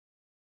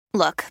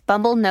Look,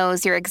 Bumble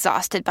knows you're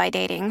exhausted by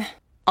dating.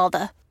 All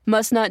the,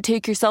 must not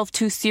take yourself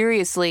too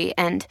seriously,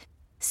 and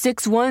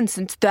 6'1"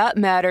 since that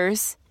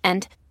matters.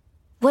 And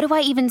what do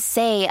I even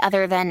say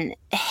other than,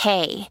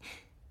 hey?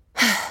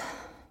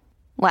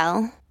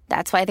 Well,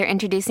 that's why they're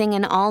introducing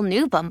an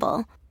all-new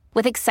Bumble,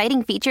 with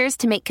exciting features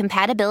to make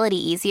compatibility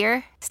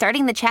easier,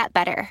 starting the chat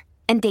better,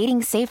 and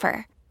dating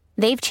safer.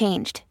 They've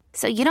changed,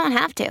 so you don't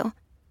have to.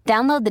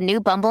 Download the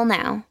new Bumble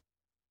now.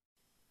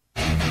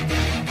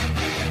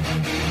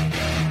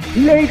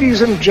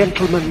 Ladies and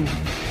gentlemen,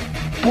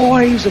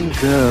 boys and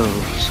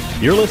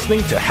girls, you're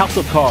listening to House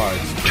of Cards.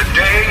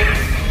 Today,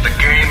 the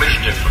game is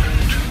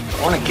different.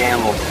 I want to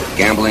gamble.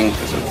 Gambling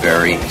is a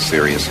very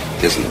serious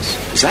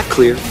business. Is that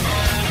clear?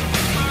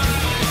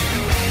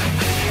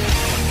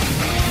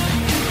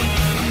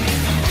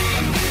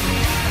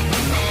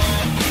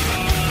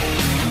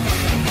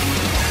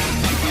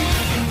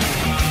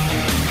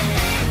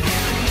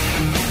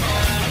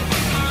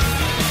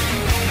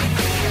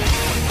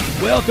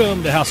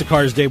 Welcome to House of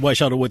Cards. Dave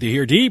Weishuttle with you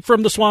here, deep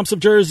from the swamps of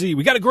Jersey.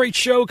 We got a great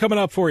show coming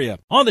up for you.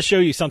 On the show,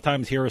 you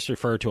sometimes hear us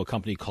refer to a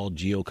company called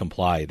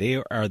GeoComply.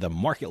 They are the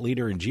market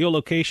leader in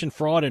geolocation,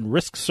 fraud, and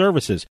risk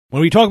services.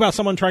 When we talk about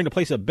someone trying to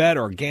place a bet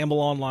or gamble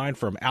online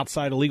from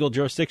outside a legal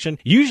jurisdiction,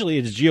 usually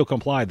it's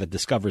GeoComply that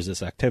discovers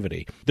this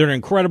activity. They're an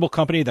incredible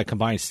company that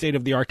combines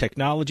state-of-the-art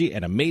technology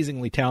and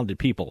amazingly talented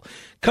people.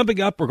 Coming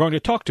up, we're going to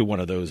talk to one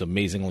of those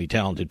amazingly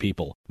talented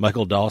people.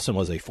 Michael Dawson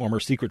was a former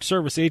Secret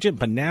Service agent,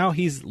 but now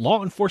he's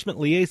law enforcement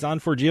liaison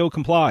for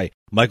GeoComply.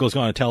 Michael's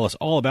going to tell us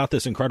all about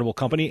this incredible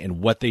company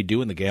and what they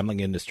do in the gambling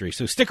industry.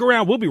 So stick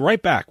around. We'll be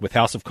right back with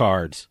House of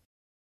Cards.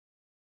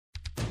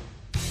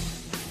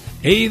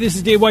 Hey, this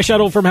is Dave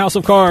Weishuttle from House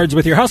of Cards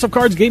with your House of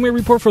Cards gaming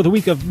report for the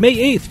week of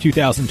May 8th,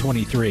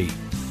 2023.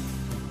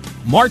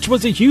 March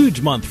was a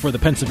huge month for the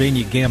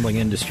Pennsylvania gambling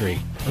industry.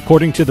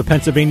 According to the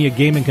Pennsylvania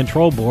Gaming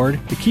Control Board,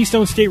 the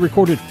Keystone State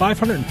recorded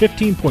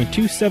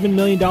 $515.27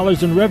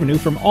 million in revenue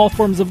from all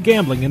forms of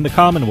gambling in the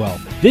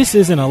Commonwealth. This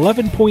is an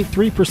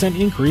 11.3%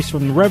 increase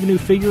from the revenue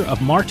figure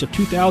of March of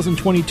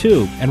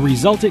 2022 and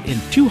resulted in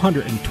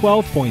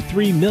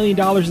 $212.3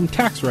 million in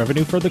tax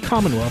revenue for the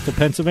Commonwealth of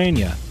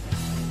Pennsylvania.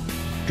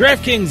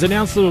 DraftKings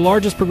announced their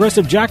largest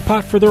progressive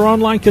jackpot for their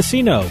online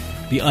casino.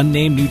 The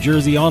unnamed New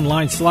Jersey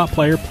online slot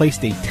player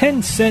placed a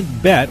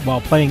 10-cent bet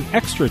while playing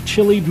extra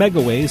chili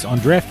megaways on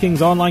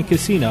DraftKings Online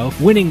Casino,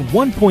 winning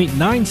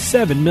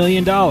 $1.97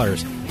 million.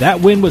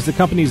 That win was the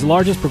company's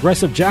largest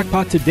progressive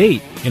jackpot to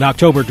date. In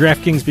October,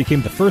 DraftKings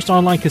became the first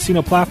online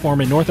casino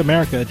platform in North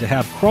America to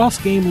have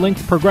cross-game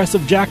linked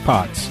progressive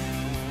jackpots.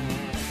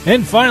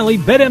 And finally,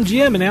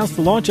 BetMGM announced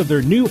the launch of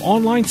their new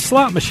online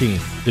slot machine.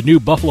 The new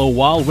Buffalo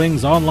Wild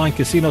Wings online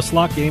casino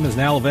slot game is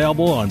now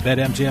available on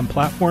BetMGM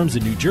platforms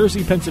in New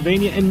Jersey,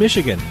 Pennsylvania, and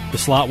Michigan. The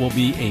slot will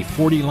be a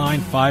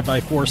 40-line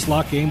 5x4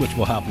 slot game which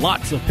will have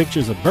lots of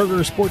pictures of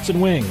burgers, sports,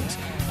 and wings.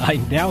 I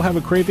now have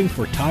a craving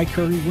for Thai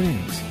curry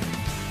wings.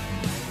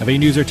 Have any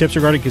news or tips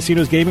regarding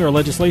casinos, gaming, or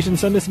legislation?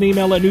 Send us an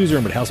email at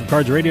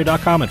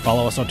newsroom@houseofcardsradio.com and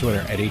follow us on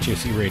Twitter at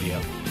HOC Radio.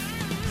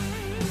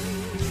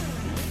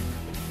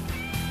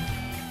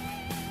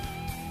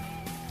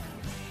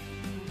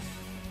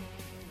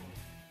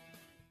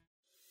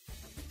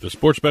 The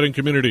sports betting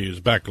community is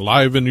back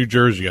live in New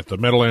Jersey at the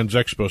Meadowlands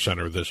Expo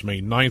Center this May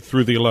 9th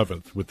through the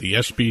 11th with the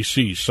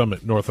SBC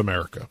Summit North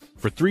America.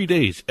 For 3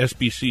 days,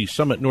 SBC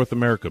Summit North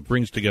America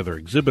brings together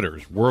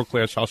exhibitors,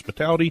 world-class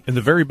hospitality, and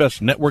the very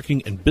best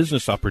networking and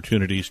business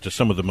opportunities to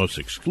some of the most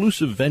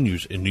exclusive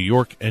venues in New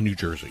York and New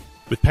Jersey.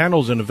 With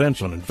panels and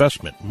events on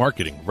investment,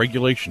 marketing,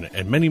 regulation,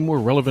 and many more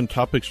relevant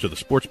topics to the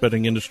sports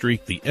betting industry,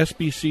 the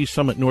SBC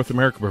Summit North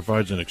America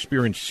provides an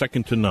experience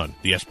second to none.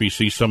 The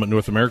SBC Summit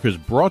North America is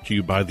brought to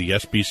you by the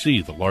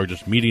SBC, the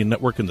largest media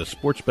network in the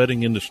sports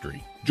betting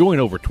industry. Join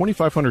over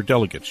 2,500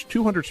 delegates,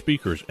 200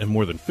 speakers, and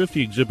more than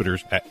 50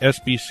 exhibitors at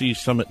SBC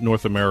Summit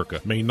North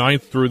America, May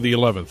 9th through the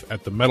 11th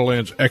at the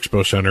Meadowlands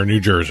Expo Center, New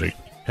Jersey.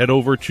 Head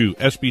over to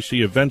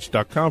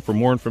sbcevents.com for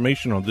more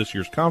information on this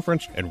year's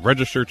conference and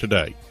register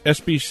today.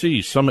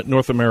 SBC Summit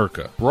North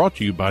America, brought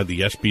to you by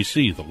the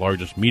SBC, the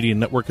largest media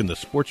network in the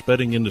sports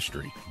betting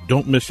industry.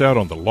 Don't miss out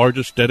on the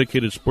largest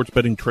dedicated sports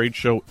betting trade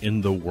show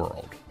in the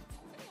world.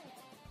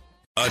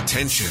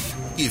 Attention!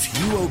 If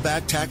you owe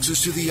back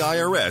taxes to the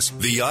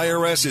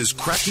IRS is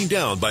cracking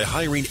down by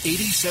hiring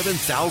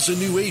 87,000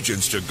 new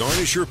agents to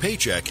garnish your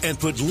paycheck and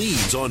put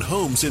liens on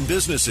homes and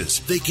businesses.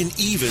 They can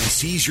even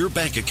seize your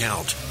bank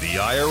account. The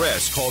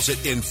IRS calls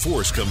it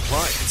enforced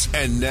compliance,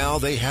 and now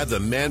they have the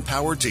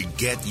manpower to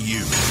get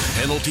you.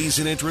 Penalties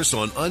and interest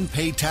on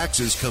unpaid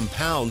taxes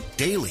compound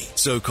daily.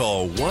 So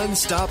call One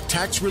Stop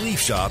Tax Relief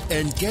Shop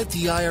and get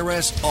the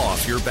IRS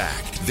off your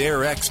back.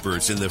 They're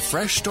experts in the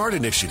Fresh Start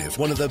Initiative,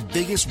 one of the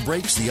biggest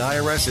breaks the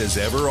IRS has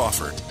ever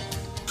offered.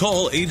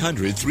 Call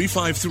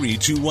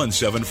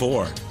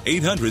 800-353-2174.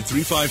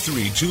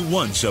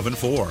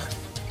 800-353-2174.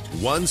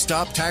 One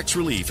Stop Tax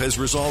Relief has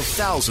resolved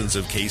thousands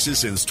of cases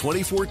since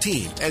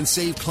 2014 and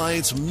saved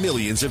clients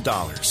millions of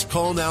dollars.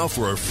 Call now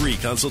for a free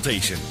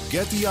consultation.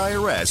 Get the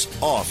IRS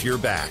off your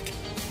back.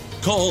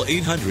 Call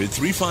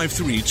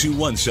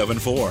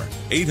 800-353-2174.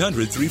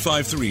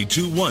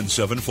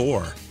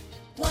 800-353-2174.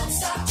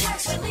 One-stop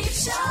tax relief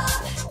shop.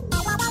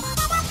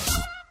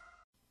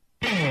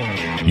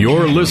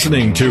 You're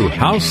listening to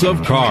House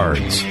of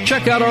Cards.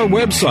 Check out our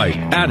website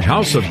at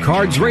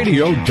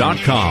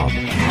houseofcardsradio.com.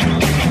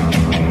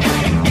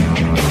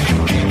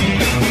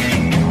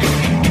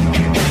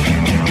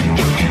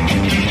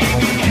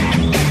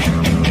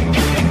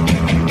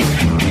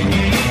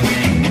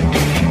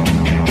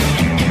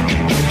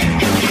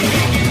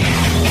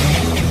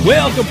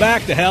 Welcome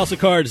back to House of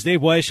Cards. Dave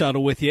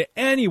Weishottle with you.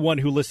 Anyone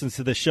who listens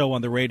to this show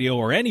on the radio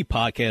or any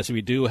podcast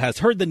we do has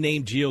heard the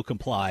name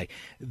GeoComply.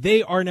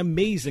 They are an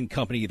amazing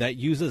company that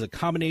uses a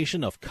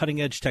combination of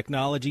cutting-edge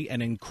technology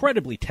and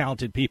incredibly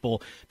talented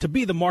people to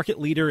be the market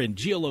leader in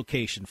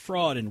geolocation,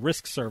 fraud, and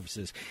risk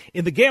services.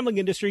 In the gambling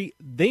industry,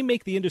 they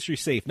make the industry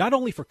safe, not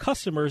only for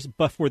customers,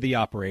 but for the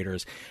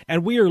operators.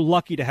 And we are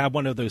lucky to have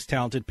one of those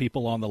talented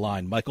people on the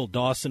line. Michael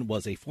Dawson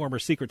was a former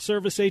Secret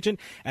Service agent,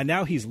 and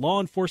now he's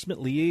law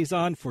enforcement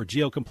liaison for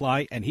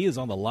GeoComply, and he is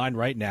on the line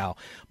right now.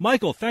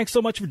 Michael, thanks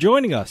so much for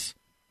joining us.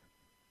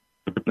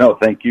 No,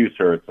 thank you,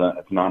 sir. It's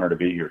an honor to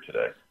be here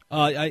today.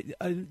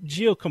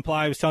 GeoComply,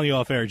 I was telling you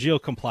off air,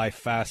 GeoComply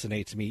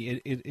fascinates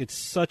me. It's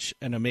such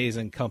an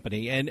amazing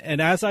company.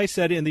 And as I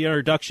said in the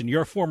introduction,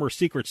 you're a former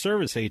Secret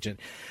Service agent.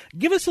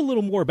 Give us a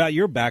little more about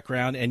your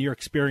background and your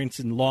experience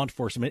in law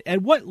enforcement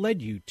and what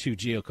led you to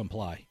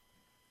GeoComply.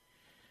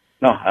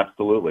 No,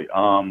 absolutely.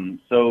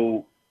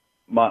 So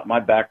my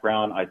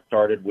background, I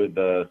started with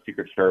the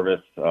Secret Service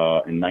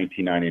in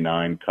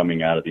 1999,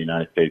 coming out of the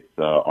United States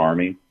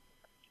Army.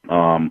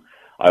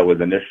 I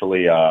was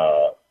initially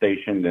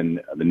stationed in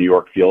the New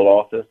York field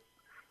office.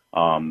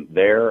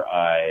 There,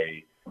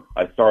 I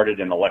started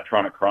in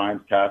Electronic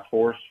Crimes Task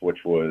Force,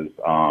 which was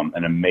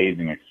an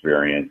amazing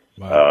experience.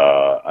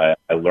 Wow.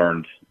 I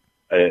learned,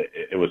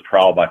 it was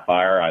trial by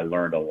fire. I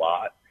learned a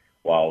lot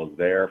while I was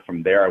there.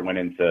 From there, I went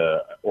into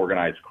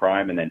organized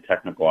crime and then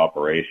technical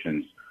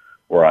operations,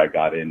 where I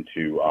got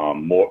into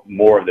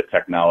more of the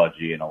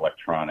technology and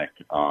electronic,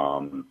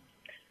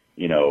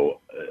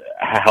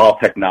 how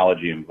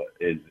technology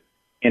is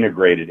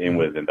integrated in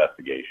with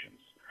investigations.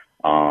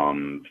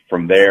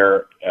 From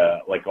there,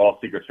 like all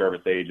Secret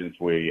Service agents,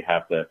 we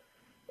have to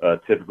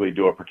typically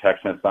do a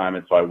protection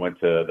assignment. So I went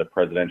to the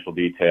presidential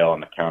detail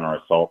and the counter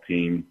assault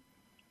team.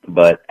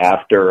 But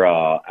after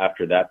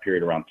that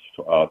period, around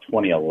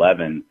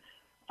 2011,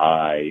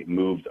 I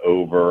moved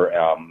over.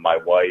 My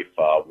wife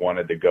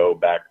wanted to go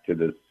back to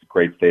this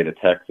great state of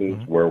Texas,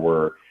 where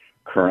we're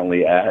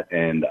currently at.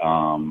 And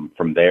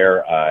from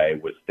there, I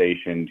was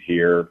stationed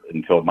here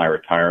until my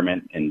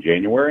retirement in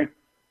January.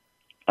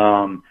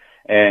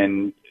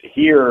 And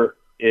here,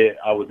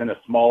 I was in a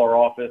smaller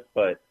office,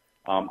 but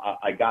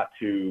I got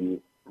to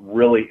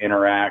really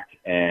interact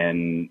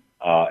and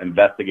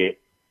investigate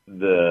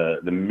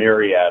the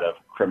myriad of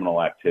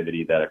criminal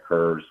activity that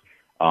occurs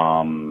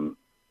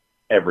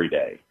every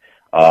day,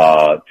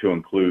 to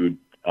include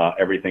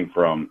everything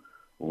from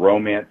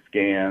romance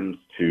scams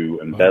to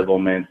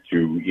embezzlements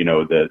to,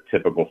 the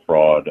typical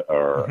fraud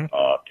or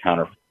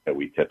counterfeit that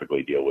we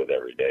typically deal with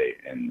every day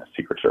in the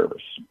Secret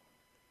Service.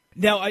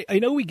 Now, I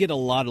know we get a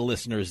lot of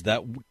listeners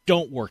that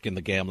don't work in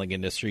the gambling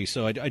industry,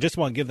 so I just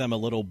want to give them a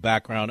little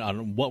background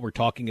on what we're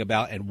talking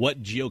about and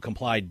what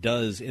GeoComply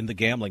does in the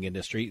gambling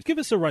industry. Give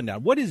us a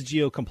rundown. What is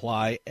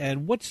GeoComply,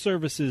 and what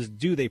services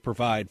do they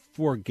provide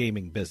for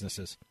gaming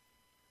businesses?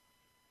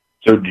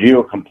 So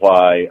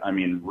GeoComply,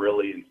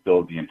 really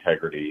instills the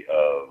integrity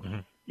of,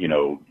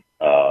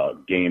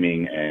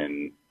 gaming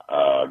and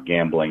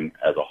gambling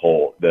as a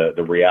whole.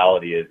 The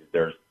reality is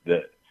there's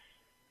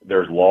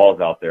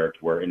laws out there to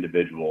where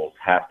individuals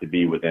have to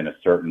be within a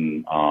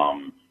certain,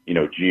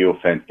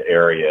 geo-fenced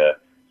area,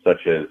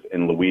 such as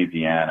in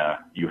Louisiana,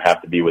 you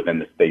have to be within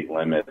the state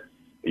limits.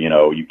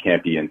 You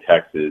can't be in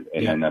Texas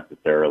and then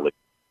necessarily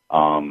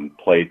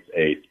place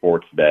a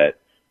sports bet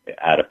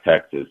out of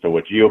Texas. So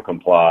with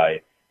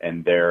GeoComply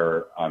and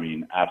their,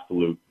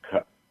 absolute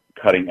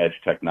cutting-edge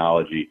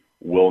technology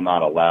will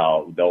not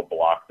allow, they'll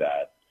block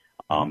that.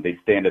 They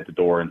stand at the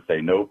door and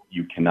say, nope,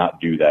 you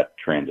cannot do that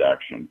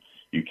transaction.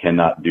 You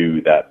cannot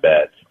do that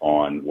bet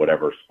on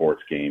whatever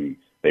sports game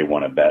they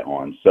want to bet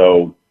on.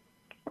 So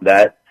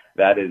that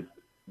is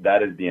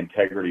the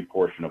integrity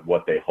portion of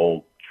what they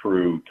hold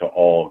true to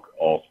all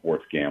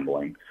sports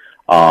gambling.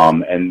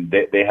 And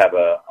they have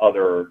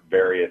other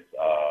various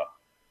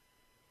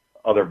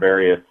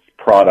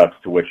products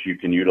to which you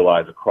can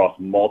utilize across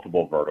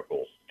multiple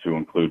verticals, to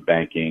include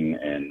banking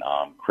and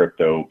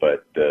crypto.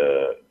 But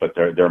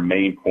their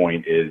main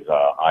point is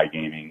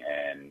iGaming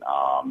and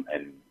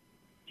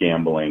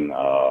gambling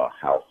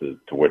houses,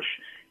 to which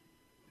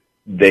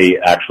they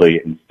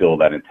actually instill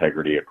that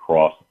integrity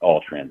across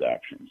all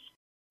transactions.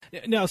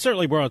 Now,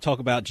 certainly we're going to talk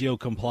about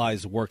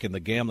GeoComply's work in the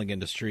gambling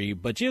industry,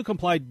 but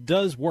GeoComply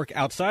does work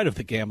outside of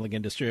the gambling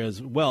industry as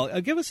well.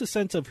 Give us a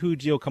sense of who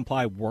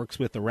GeoComply works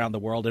with around the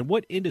world and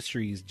what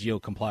industries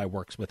GeoComply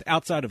works with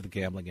outside of the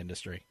gambling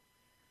industry.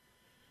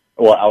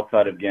 Well,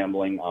 outside of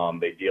gambling,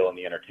 they deal in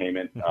the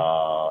entertainment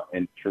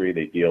industry.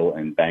 They deal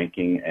in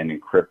banking and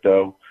in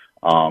crypto.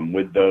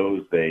 With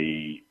those,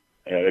 they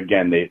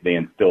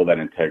instill that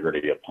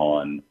integrity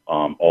upon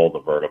all the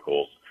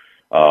verticals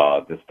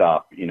to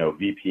stop,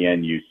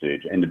 VPN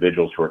usage,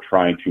 individuals who are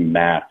trying to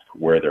mask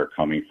where they're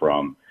coming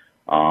from.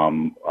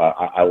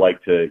 I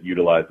like to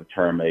utilize the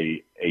term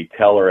a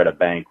teller at a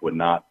bank would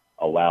not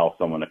allow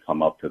someone to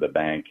come up to the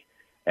bank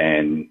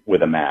and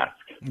with a mask.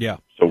 Yeah.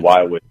 So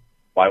why would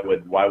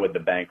the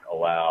bank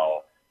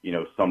allow,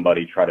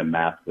 somebody try to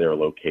mask their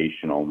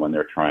location on when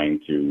they're trying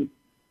to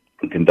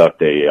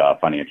conduct a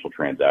financial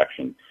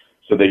transaction?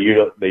 So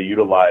they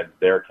utilize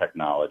their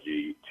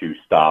technology to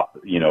stop,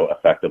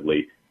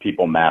 effectively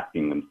people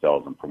masking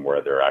themselves and from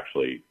where they're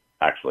actually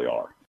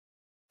are.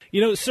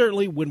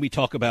 Certainly when we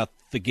talk about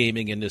the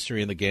gaming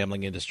industry and the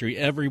gambling industry,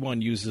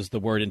 everyone uses the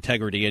word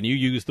integrity, and you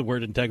used the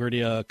word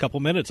integrity a couple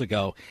minutes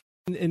ago.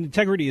 And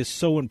integrity is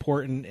so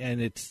important,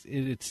 and it's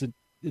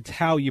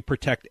how you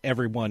protect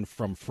everyone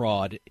from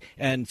fraud.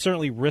 And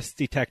certainly risk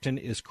detection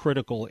is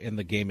critical in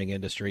the gaming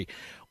industry.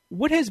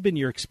 What has been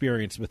your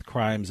experience with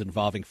crimes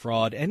involving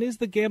fraud, and is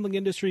the gambling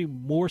industry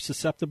more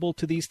susceptible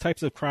to these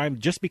types of crime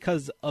just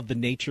because of the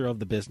nature of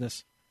the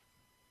business?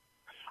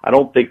 I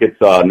don't think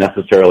it's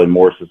necessarily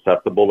more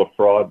susceptible to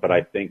fraud, but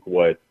I think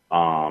what,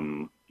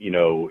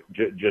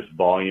 just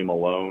volume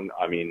alone,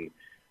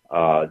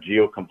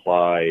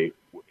 GeoComply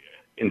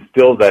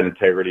instills that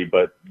integrity,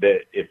 but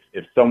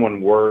if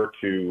someone were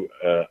to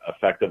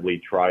effectively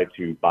try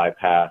to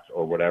bypass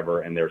or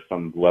whatever, and there's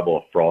some level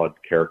of fraud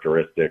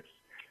characteristics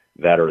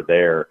that are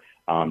there,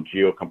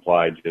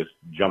 GeoComply just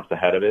jumps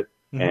ahead of it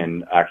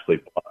and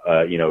actually,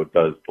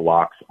 does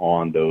blocks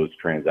on those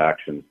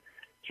transactions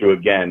to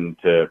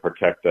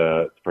protect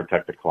the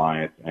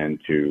clients and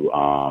to,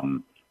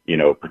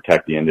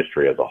 protect the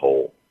industry as a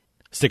whole.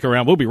 Stick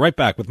around. We'll be right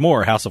back with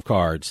more House of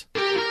Cards.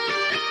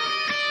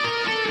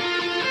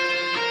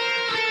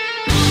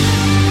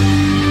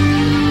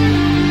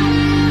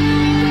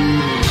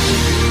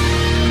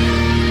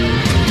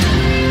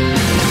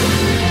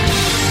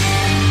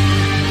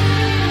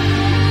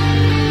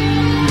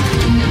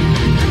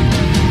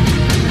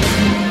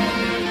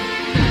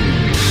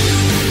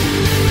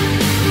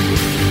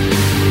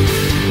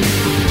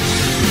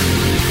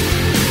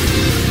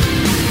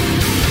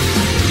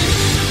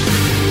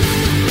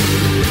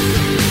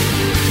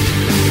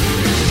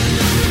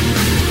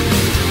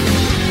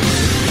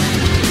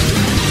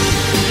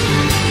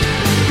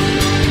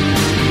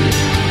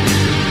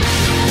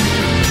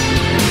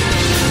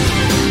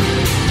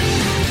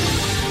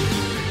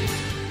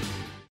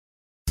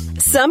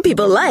 Some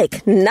people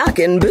like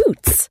knocking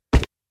boots.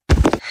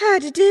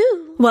 How'd you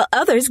do? While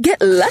others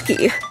get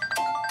lucky.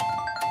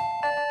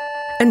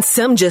 And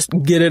some just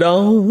get it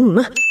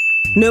on.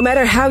 No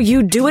matter how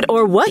you do it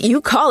or what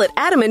you call it,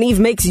 Adam and Eve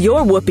makes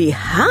your whoopee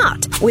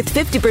hot with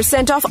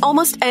 50% off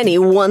almost any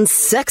one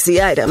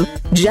sexy item.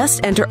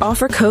 Just enter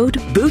offer code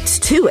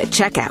BOOTS2 at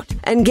checkout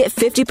and get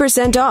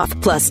 50% off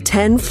plus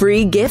 10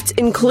 free gifts,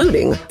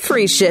 including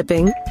free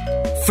shipping.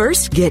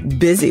 First, get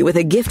busy with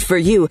a gift for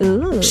you.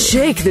 Ooh.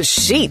 Shake the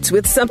sheets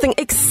with something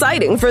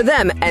exciting for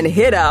them and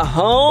hit a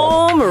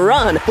home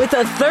run with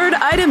a third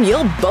item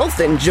you'll both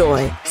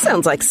enjoy.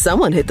 Sounds like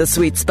someone hit the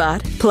sweet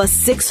spot. Plus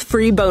 6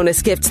 free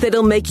bonus gifts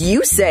that'll make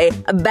you say,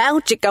 bow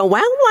chicka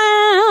wow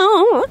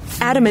wow.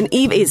 Adam and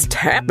Eve is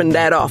tapping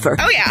that offer.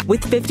 Oh yeah.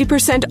 With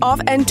 50%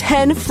 off and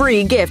 10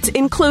 free gifts,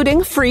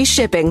 including free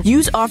shipping.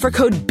 Use offer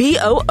code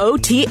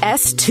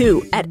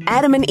BOOTS2 at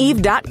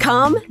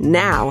adamandeve.com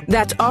now.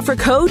 That's offer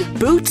code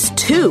BOOTS2.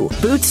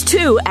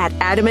 BOOTS2 at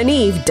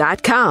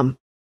adamandeve.com.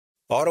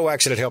 Auto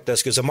Accident Help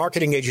Desk is a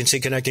marketing agency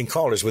connecting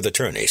callers with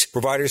attorneys.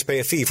 Providers pay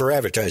a fee for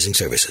advertising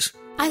services.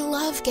 I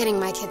love getting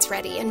my kids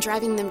ready and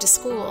driving them to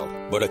school.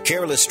 But a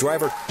careless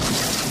driver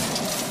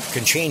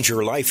can change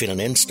your life in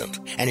an instant,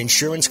 and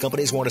insurance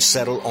companies want to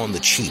settle on the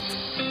cheap.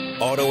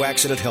 Auto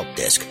Accident Help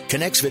Desk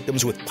connects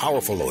victims with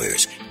powerful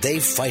lawyers. They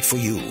fight for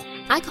you.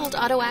 I called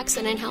Auto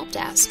Accident Help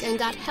Desk and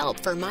got help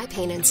for my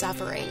pain and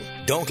suffering.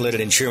 Don't let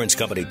an insurance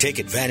company take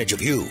advantage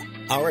of you.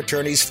 Our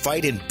attorneys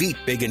fight and beat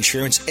big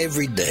insurance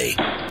every day.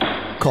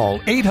 Call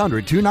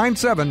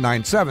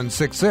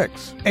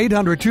 800-297-9766.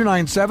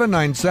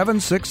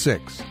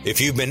 800-297-9766.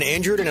 If you've been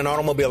injured in an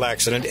automobile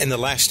accident in the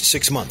last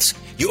 6 months,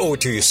 you owe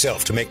it to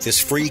yourself to make this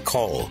free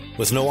call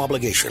with no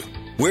obligation.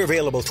 We're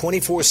available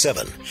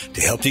 24/7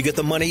 to help you get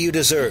the money you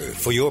deserve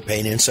for your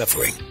pain and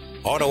suffering.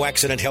 Auto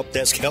Accident Help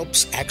Desk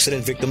helps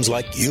accident victims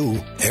like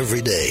you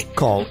every day.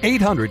 Call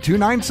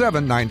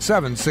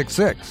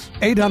 800-297-9766.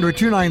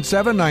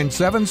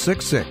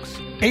 800-297-9766.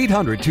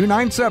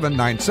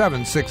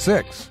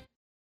 800-297-9766.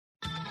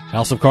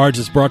 House of Cards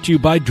is brought to you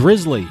by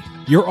Drizzly,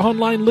 your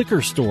online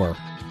liquor store.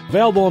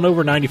 Available in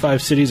over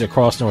 95 cities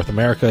across North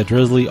America,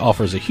 Drizzly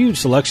offers a huge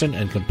selection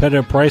and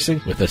competitive pricing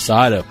with a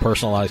side of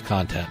personalized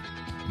content.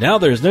 Now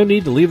there's no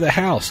need to leave the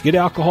house. Get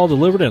alcohol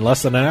delivered in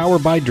less than an hour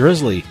by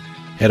Drizzly.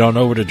 Head on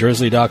over to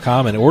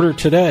drizzly.com and order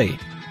today.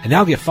 And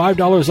now get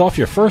 $5 off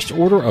your first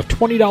order of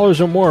 $20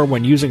 or more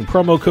when using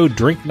promo code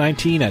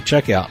DRINK19 at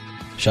checkout.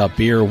 Shop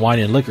beer, wine,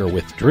 and liquor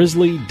with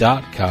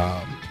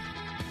Drizzly.com.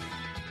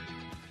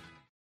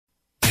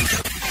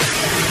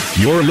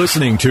 You're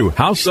listening to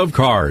House of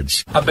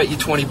Cards. I bet you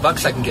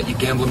 $20 I can get you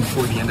gambling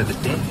before the end of the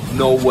day.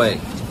 No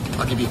way.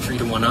 I'll give you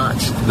 3-1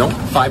 odds. No.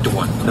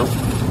 5-1. No.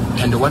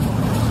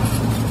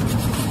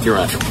 10-1. You're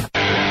on.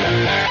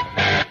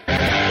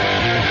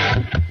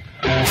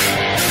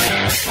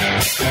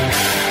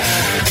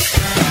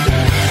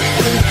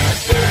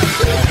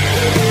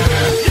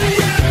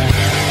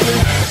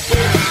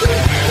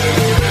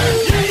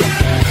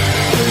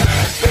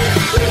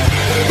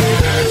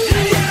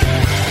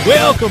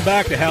 Welcome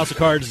back to House of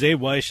Cards. Dave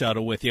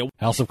Weishuttle with you.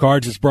 House of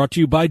Cards is brought to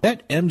you by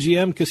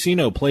BetMGM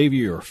Casino. Play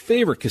your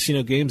favorite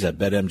casino games at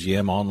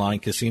BetMGM Online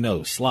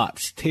Casino.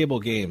 Slots, table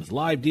games,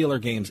 live dealer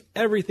games,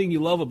 everything you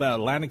love about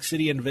Atlantic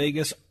City and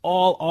Vegas,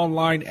 all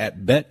online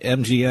at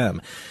BetMGM.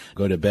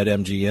 Go to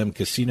BetMGM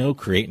Casino,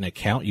 create an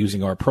account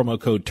using our promo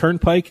code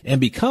Turnpike, and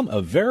become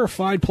a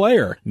verified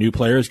player. New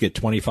players get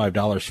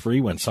 $25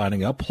 free when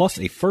signing up, plus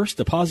a first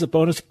deposit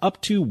bonus up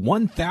to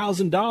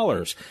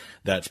 $1,000.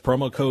 That's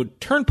promo code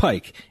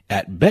Turnpike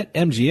at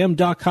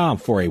BetMGM.com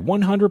for a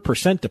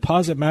 100%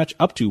 deposit match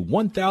up to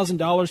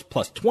 $1,000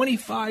 plus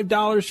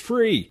 $25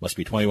 free. Must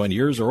be 21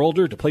 years or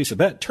older to place a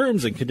bet.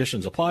 Terms and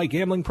conditions apply.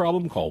 Gambling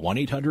problem? Call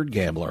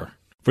 1-800-GAMBLER.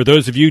 For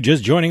those of you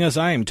just joining us,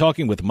 I am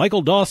talking with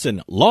Michael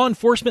Dawson, Law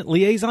Enforcement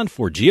Liaison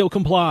for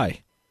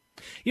GeoComply.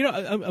 You know,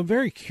 I'm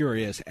very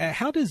curious.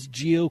 How does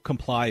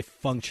GeoComply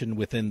function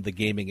within the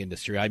gaming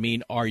industry? I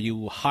mean, are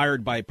you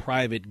hired by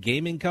private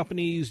gaming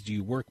companies? Do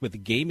you work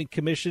with gaming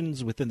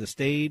commissions within the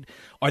state?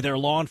 Are there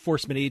law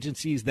enforcement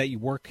agencies that you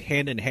work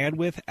hand in hand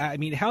with? I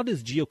mean, how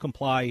does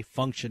GeoComply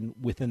function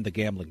within the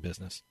gambling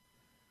business?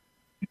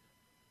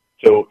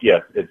 So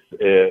yes,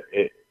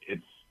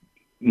 it's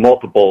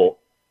multiple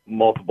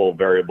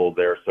variables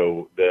there.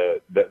 So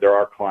there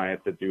are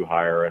clients that do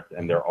hire us,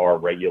 and there are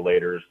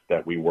regulators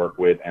that we work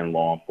with and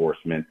law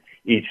enforcement.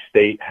 Each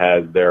state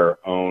has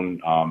their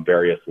own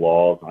various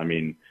laws. I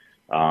mean,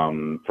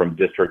 from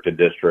district to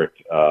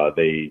district,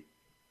 they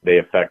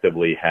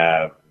effectively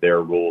have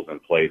their rules in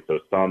place. So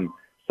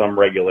some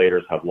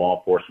regulators have law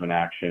enforcement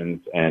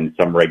actions, and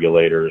some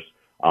regulators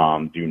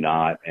do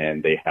not,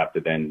 and they have to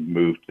then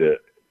move to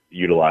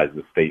utilize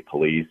the state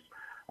police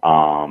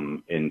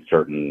in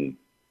certain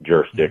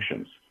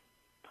jurisdictions.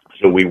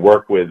 So we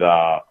work with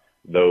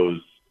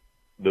those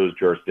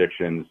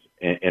jurisdictions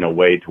in a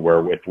way to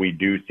where if we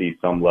do see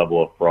some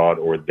level of fraud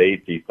or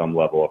they see some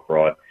level of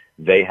fraud,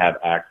 they have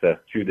access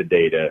to the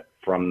data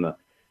from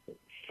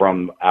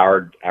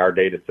our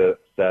data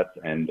sets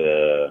and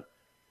the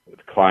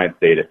client's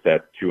data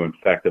sets to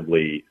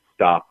effectively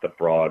stop the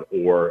fraud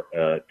or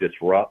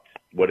disrupt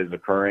what is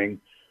occurring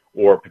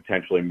or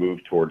potentially move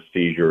towards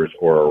seizures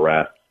or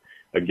arrests,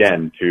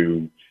 again,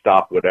 to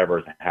stop whatever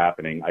is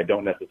happening. I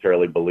don't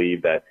necessarily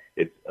believe that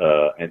it's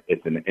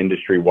an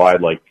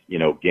industry-wide, like, you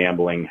know,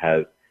 gambling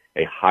has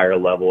a higher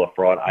level of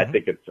fraud. I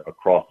think it's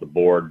across the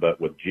board, but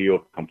with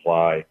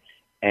GeoComply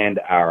and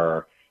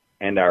our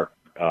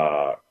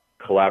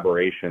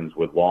collaborations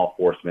with law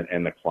enforcement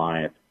and the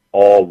clients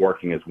all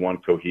working as one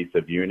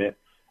cohesive unit,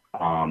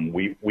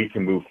 we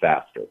can move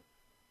faster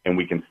and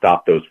we can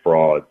stop those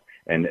frauds.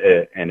 And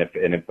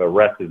if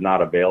arrest is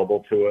not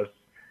available to us,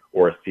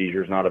 or a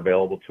seizure is not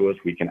available to us,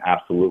 we can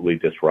absolutely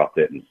disrupt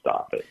it and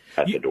stop it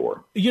at the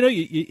door. You know,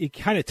 you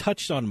kind of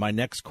touched on my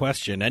next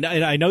question, and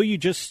I know you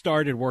just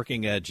started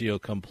working at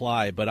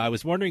GeoComply, but I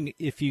was wondering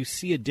if you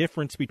see a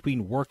difference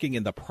between working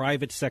in the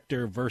private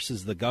sector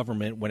versus the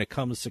government when it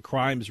comes to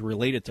crimes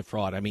related to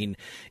fraud. I mean,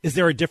 is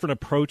there a different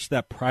approach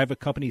that private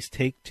companies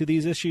take to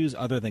these issues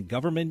other than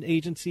government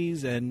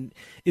agencies? And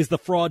is the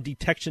fraud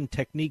detection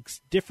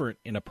techniques different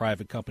in a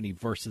private company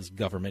versus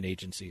government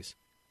agencies?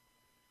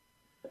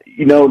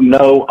 You know,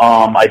 no,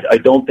 I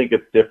don't think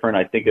it's different.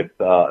 I think it's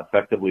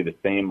effectively the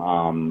same.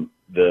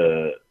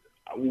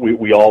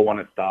 We all want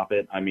to stop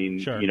it. I mean,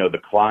 sure. You know, the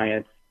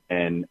clients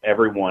and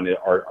everyone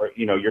are,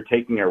 you know, you're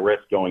taking a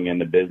risk going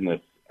into business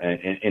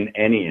in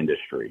any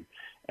industry.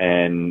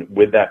 And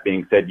with that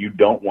being said, you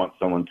don't want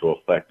someone to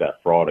affect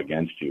that fraud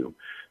against you.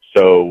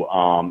 So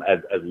as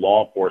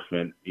law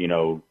enforcement, you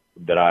know,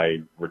 that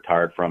I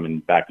retired from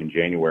back in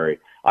January,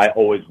 I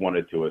always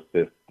wanted to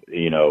assist,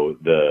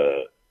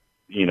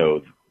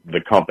 the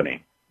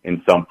company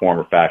in some form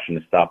or fashion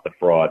to stop the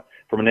fraud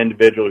from an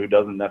individual who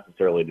doesn't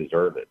necessarily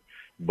deserve it.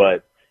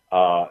 But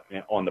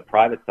on the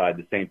private side,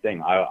 the same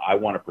thing. I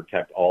want to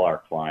protect all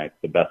our clients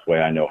the best way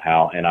I know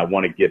how, and I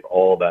want to give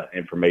all that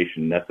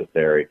information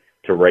necessary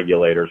to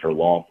regulators or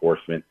law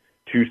enforcement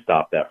to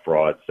stop that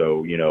fraud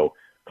so, you know,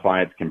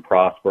 clients can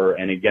prosper.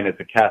 And again,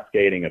 it's a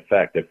cascading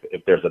effect.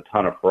 If there's a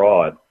ton of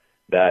fraud,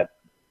 that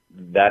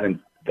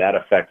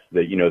affects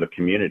the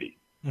community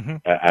as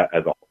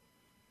a whole.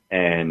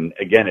 And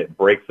again, it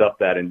breaks up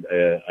that, and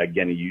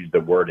again, you use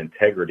the word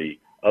integrity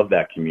of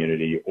that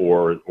community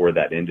or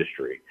that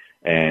industry.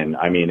 And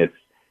I mean,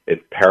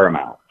 it's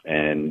paramount.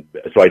 And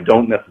so I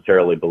don't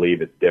necessarily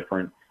believe it's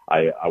different.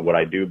 What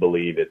I do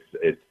believe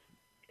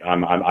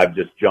I've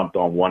just jumped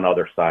on one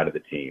other side of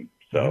the team.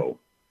 So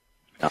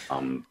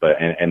but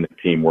the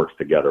team works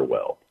together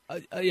well.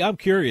 I'm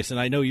curious, and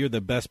I know you're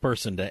the best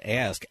person to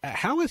ask.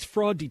 How has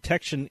fraud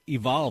detection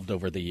evolved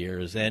over the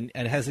years, and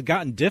has it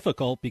gotten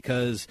difficult?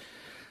 Because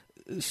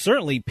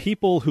certainly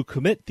people who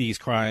commit these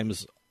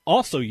crimes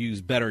also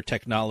use better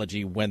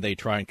technology when they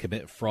try and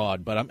commit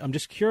fraud. But I'm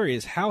just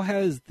curious, how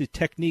has the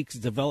techniques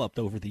developed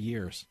over the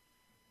years?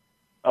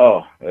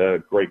 Oh,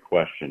 great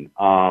question.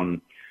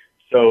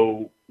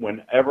 So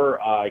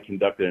whenever I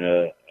conducted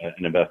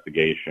an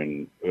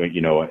investigation,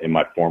 in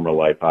my former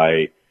life,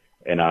 I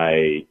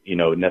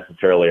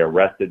necessarily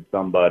arrested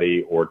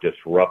somebody or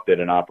disrupted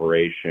an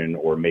operation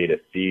or made a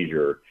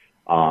seizure,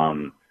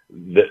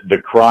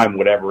 the crime,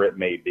 whatever it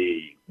may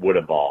be, would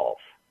evolve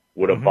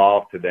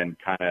to then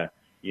kind of,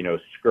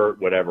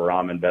 skirt whatever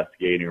I'm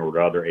investigating or what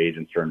other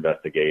agents are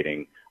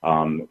investigating,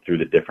 through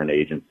the different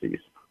agencies.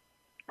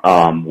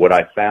 What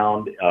I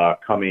found,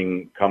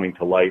 coming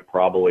to light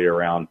probably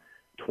around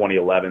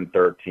 2011,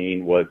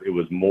 13 was it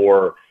was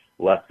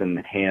less than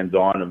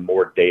hands-on and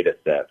more data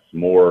sets,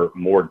 more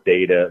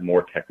data,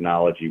 more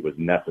technology was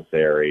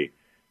necessary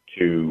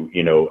to,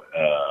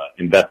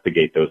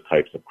 investigate those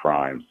types of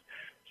crimes.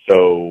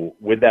 So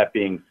with that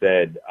being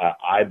said,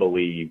 I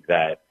believe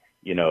that,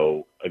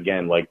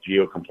 again, like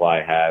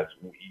GeoComply has,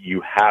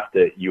 you have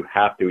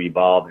to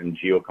evolve, and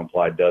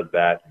GeoComply does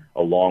that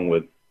along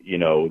with,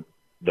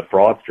 the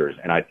fraudsters.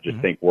 And I just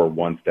think we're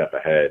one step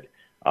ahead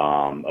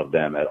of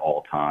them at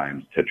all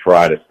times to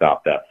try to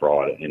stop that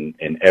fraud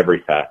in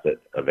every facet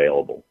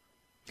available.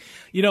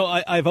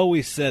 I've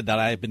always said that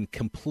I've been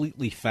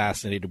completely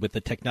fascinated with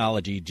the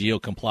technology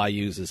GeoComply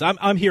uses.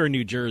 I'm here in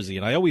New Jersey,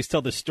 and I always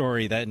tell this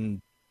story that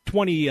in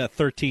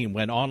 2013,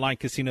 when online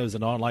casinos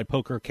and online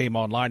poker came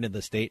online in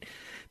the state,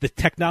 the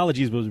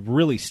technology was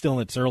really still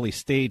in its early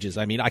stages.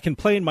 I mean, I can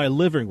play in my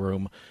living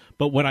room,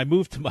 but when I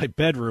moved to my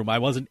bedroom, I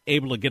wasn't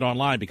able to get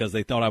online because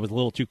they thought I was a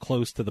little too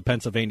close to the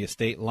Pennsylvania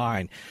state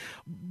line.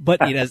 But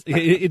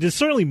it has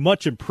certainly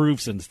much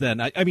improved since then.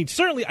 I mean,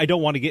 certainly I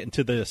don't want to get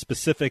into the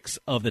specifics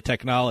of the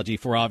technology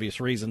for obvious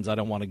reasons. I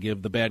don't want to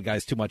give the bad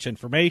guys too much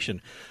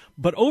information.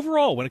 But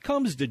overall, when it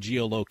comes to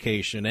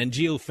geolocation and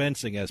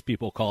geofencing, as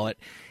people call it,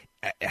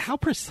 how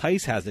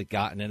precise has it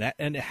gotten,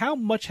 and how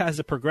much has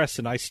it progressed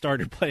since I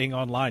started playing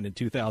online in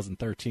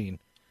 2013?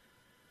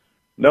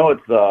 No,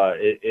 it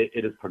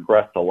has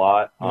progressed a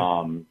lot.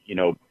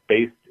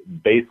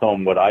 Based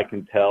on what I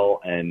can tell,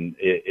 and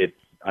it's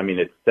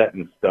set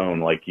in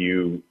stone.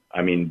 The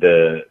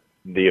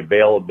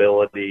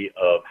availability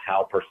of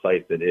how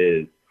precise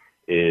it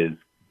is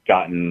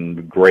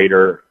gotten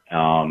greater,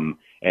 and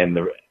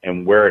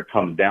where it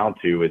comes down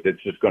to is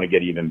it's just going to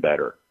get even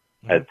better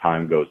as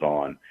time goes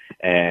on.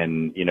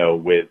 And,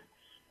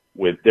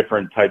 with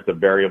different types of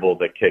variables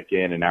that kick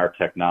in our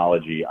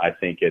technology, I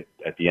think at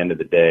the end of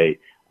the day,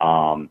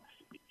 at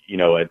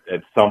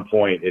some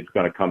point it's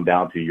going to come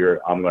down to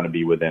I'm going to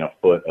be within a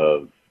foot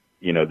of,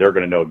 they're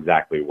going to know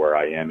exactly where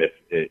I am if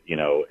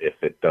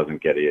it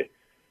doesn't get to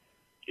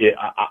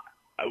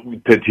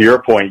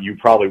your point, you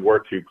probably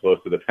were too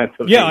close to the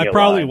Pennsylvania line. Yeah, I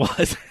probably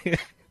was.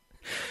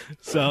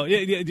 So,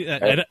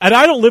 and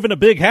I don't live in a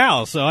big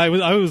house, so I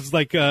was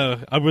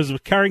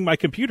carrying my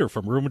computer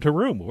from room to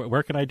room.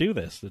 Where can I do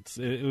this?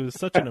 It was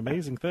such an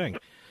amazing thing.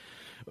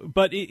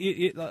 But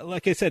it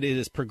like I said, it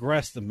has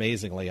progressed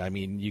amazingly. I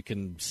mean, you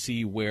can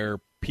see where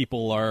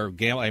people are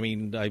gambling. I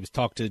mean, I was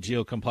talking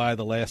to GeoComply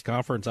the last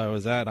conference I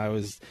was at, and I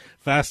was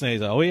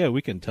fascinated. Oh, yeah,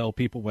 we can tell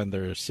people when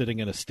they're sitting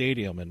in a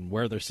stadium and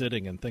where they're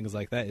sitting and things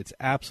like that. It's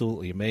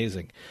absolutely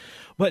amazing.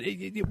 But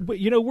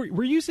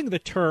we're using the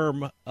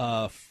term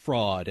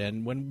fraud,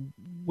 and when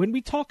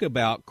we talk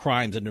about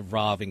crimes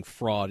involving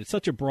fraud, it's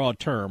such a broad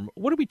term.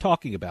 What are we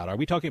talking about? Are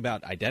we talking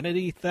about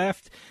identity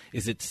theft?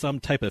 Is it some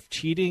type of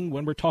cheating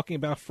when we're talking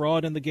about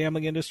fraud in the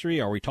gambling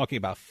industry? Are we talking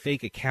about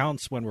fake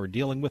accounts when we're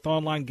dealing with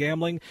online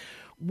gambling?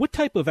 What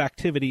type of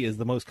activity is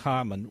the most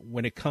common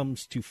when it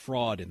comes to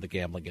fraud in the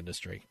gambling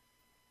industry?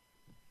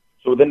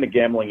 So within the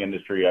gambling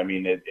industry, I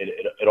mean,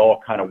 it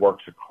all kind of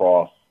works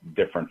across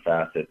different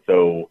facets.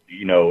 So,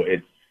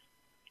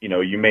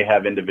 you may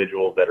have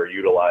individuals that are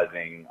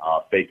utilizing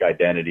fake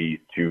identities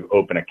to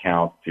open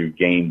accounts to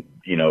gain,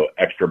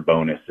 extra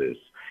bonuses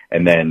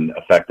and then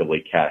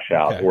effectively cash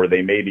out. Okay. Or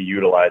they may be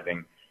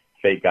utilizing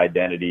fake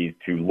identities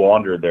to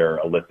launder their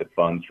illicit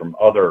funds from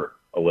other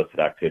illicit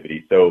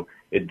activities. So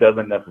it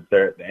doesn't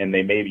necessarily, and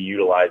they may be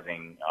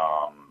utilizing,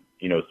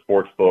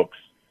 sports books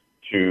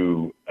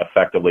to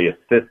effectively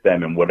assist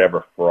them in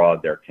whatever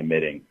fraud they're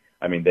committing.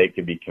 I mean, they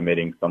could be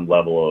committing some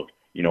level of,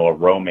 a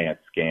romance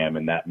scam,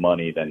 and that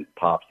money then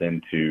pops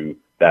into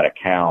that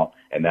account,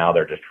 and now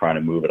they're just trying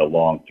to move it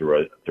along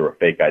through a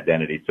fake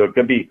identity. So it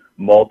could be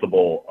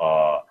multiple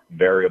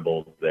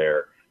variables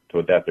there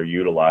that they're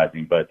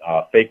utilizing. But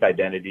fake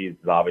identities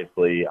is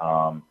obviously,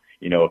 a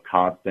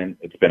constant.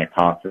 It's been a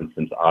constant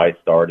since I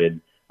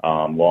started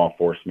law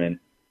enforcement,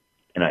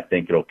 and I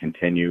think it'll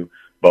continue.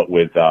 But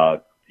with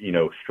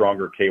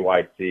stronger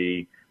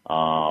KYC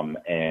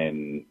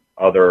and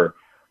other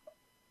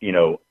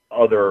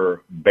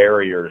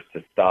barriers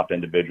to stop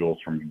individuals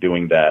from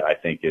doing that, I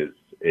think is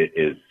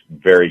is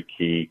very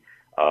key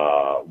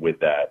with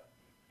that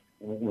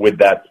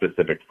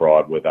specific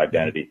fraud, with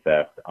identity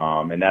theft.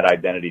 And that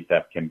identity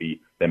theft can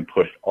be then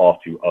pushed off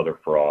to other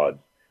frauds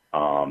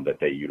that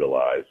they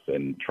utilize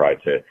and try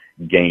to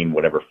gain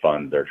whatever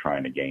funds they're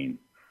trying to gain.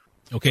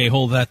 Okay,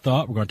 hold that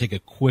thought. We're going to take a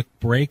quick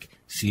break.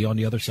 See you on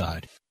the other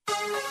side.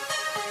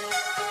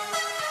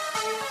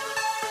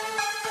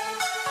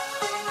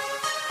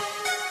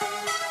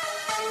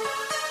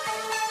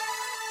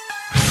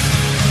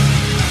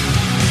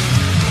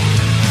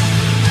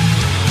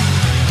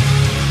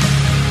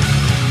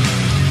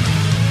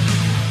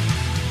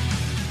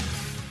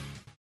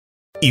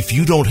 If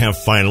you don't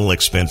have final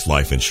expense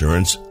life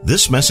insurance,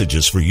 this message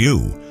is for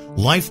you.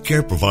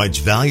 LifeCare provides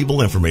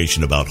valuable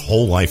information about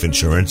whole life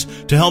insurance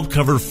to help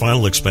cover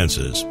final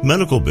expenses,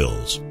 medical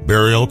bills,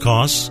 burial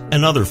costs,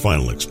 and other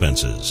final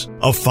expenses.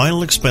 A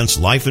final expense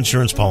life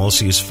insurance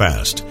policy is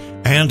fast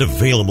and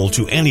available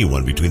to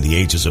anyone between the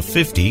ages of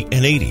 50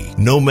 and 80.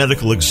 No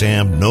medical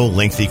exam, no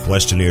lengthy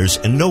questionnaires,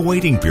 and no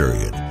waiting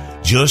period.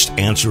 Just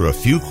answer a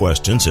few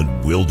questions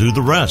and we'll do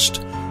the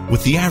rest.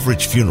 With the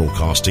average funeral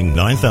costing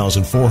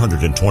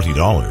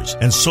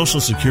 $9,420 and Social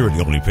Security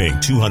only paying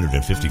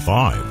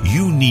 $255,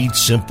 you need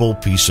simple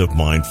peace of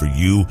mind for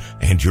you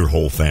and your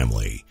whole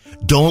family.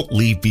 Don't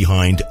leave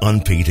behind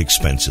unpaid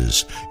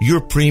expenses. Your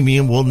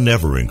premium will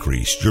never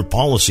increase. Your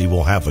policy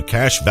will have a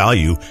cash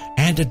value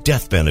and a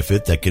death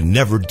benefit that can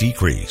never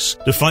decrease.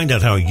 To find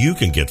out how you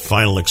can get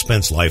final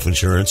expense life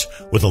insurance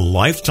with a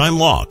lifetime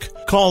lock,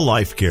 call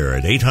LifeCare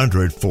at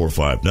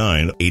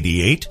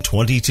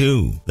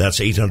 800-459-8822. That's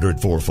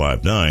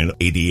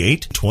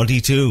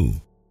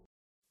 800-459-8822.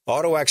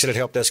 Auto Accident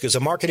Help Desk is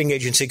a marketing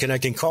agency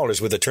connecting callers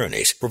with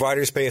attorneys.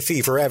 Providers pay a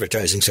fee for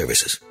advertising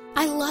services.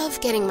 I love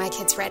getting my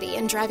kids ready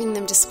and driving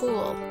them to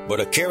school.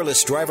 But a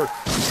careless driver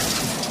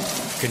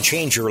can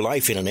change your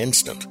life in an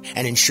instant,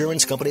 and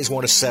insurance companies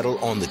want to settle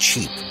on the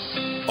cheap.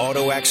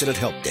 Auto Accident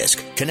Help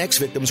Desk connects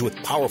victims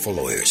with powerful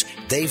lawyers.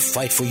 They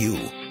fight for you.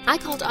 I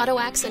called Auto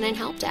Accident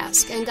Help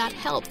Desk and got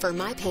help for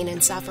my pain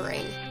and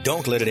suffering.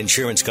 Don't let an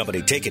insurance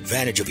company take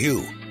advantage of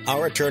you.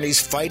 Our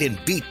attorneys fight and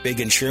beat big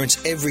insurance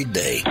every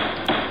day.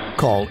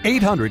 Call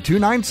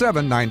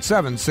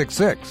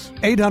 800-297-9766.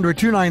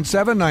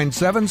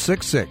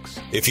 800-297-9766.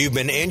 If you've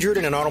been injured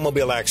in an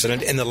automobile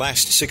accident in the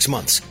last 6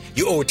 months,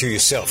 you owe it to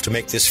yourself to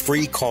make this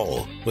free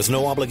call with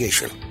no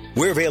obligation.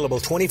 We're available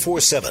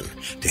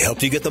 24/7 to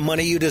help you get the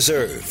money you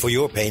deserve for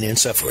your pain and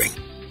suffering.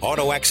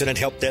 Auto Accident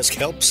Help Desk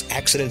helps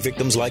accident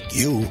victims like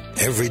you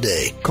every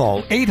day.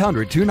 Call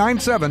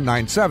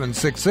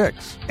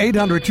 800-297-9766.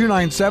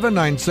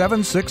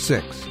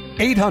 800-297-9766.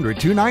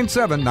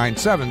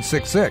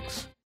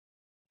 800-297-9766.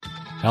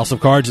 House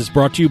of Cards is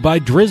brought to you by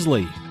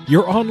Drizzly,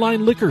 your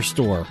online liquor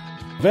store.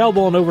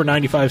 Available in over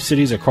 95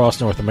 cities across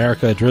North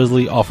America,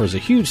 Drizzly offers a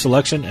huge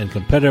selection and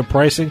competitive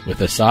pricing with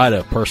a side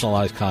of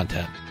personalized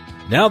content.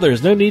 Now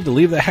there's no need to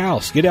leave the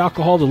house. Get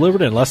alcohol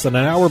delivered in less than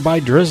an hour by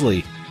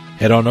Drizzly.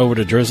 Head on over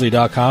to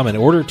drizzly.com and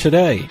order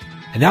today.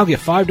 And now get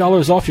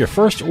 $5 off your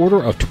first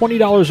order of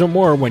 $20 or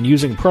more when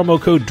using promo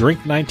code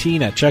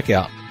DRINK19 at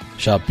checkout.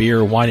 Shop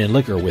beer, wine, and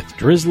liquor with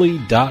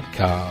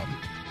drizzly.com.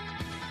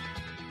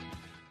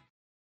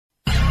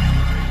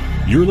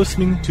 You're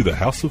listening to the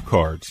House of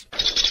Cards.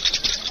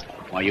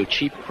 Why, you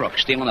cheap crook,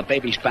 stealing a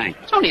baby's bank.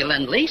 It's only a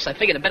lend-lease. I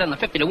figured to bet on the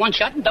 50-to-1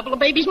 shot and double the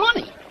baby's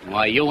money.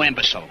 Why, you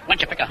imbecile. Why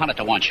don't you pick a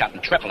 100-to-1 shot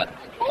and triple it?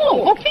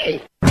 Oh,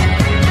 okay.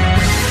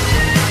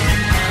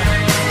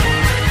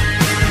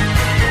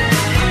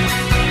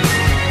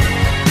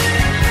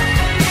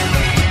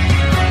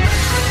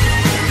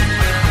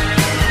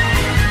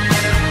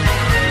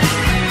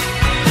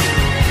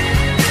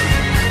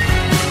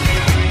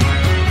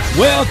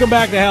 Welcome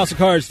back to House of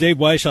Cards. Dave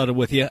Weishaupt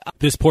with you.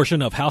 This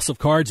portion of House of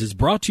Cards is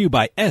brought to you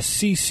by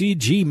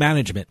SCCG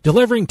Management,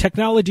 delivering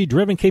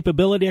technology-driven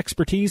capability,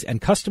 expertise, and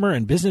customer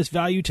and business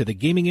value to the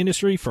gaming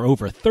industry for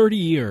over 30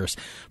 years.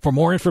 For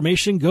more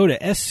information, go to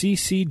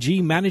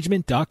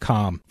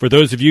sccgmanagement.com. For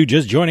those of you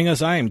just joining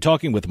us, I am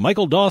talking with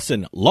Michael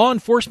Dawson, Law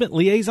Enforcement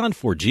Liaison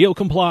for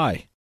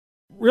GeoComply.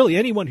 Really,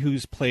 anyone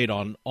who's played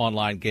on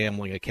online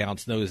gambling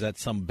accounts knows that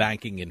some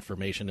banking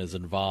information is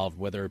involved,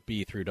 whether it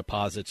be through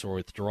deposits or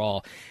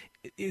withdrawal.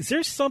 Is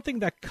there something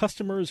that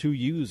customers who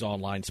use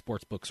online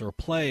sportsbooks or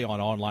play on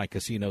online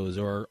casinos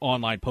or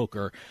online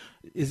poker,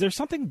 is there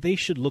something they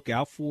should look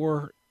out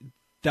for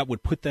that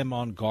would put them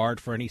on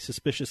guard for any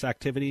suspicious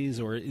activities,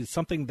 or is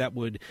something that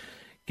would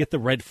get the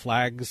red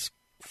flags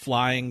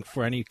flying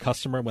for any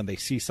customer when they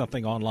see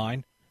something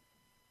online?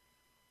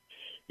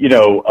 You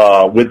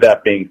know, with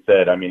that being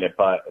said, I mean, if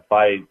I,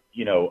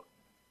 you know,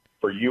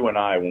 for you and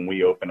I, when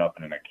we open up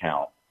an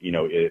account, you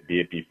know, it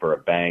be for a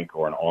bank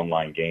or an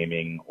online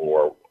gaming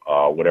or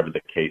whatever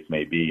the case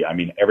may be, I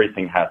mean,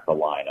 everything has to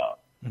line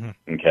up.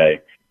 Mm-hmm. Okay.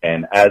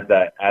 And as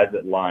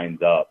it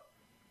lines up,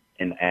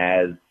 and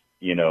as,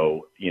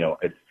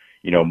 it's,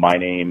 my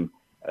name,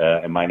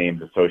 and my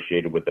name's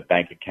associated with the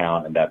bank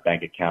account, and that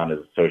bank account is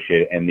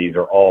associated, and these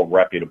are all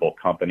reputable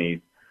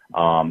companies.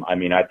 I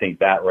mean, I think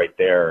that right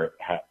there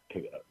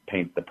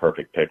paints the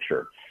perfect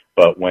picture.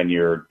 But when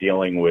you're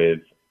dealing with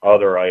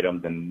other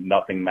items and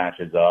nothing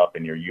matches up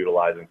and you're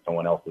utilizing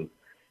someone else's,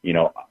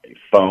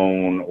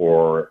 phone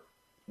or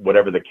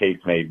whatever the case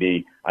may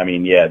be, I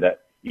mean, yeah,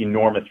 that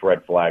enormous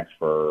red flags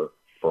for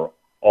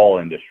all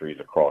industries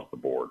across the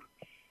board.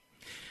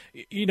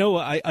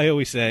 I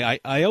always say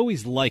I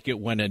always like it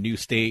when a new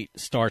state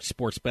starts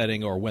sports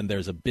betting or when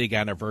there's a big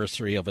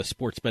anniversary of a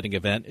sports betting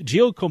event.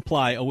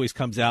 GeoComply always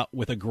comes out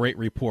with a great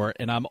report,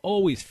 and I'm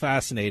always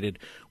fascinated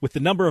with the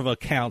number of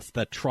accounts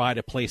that try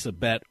to place a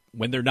bet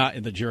when they're not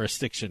in the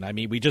jurisdiction. I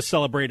mean, we just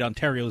celebrated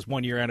Ontario's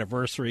 1-year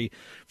anniversary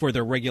for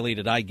their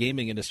regulated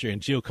iGaming industry,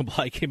 and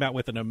GeoComply came out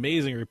with an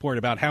amazing report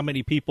about how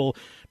many people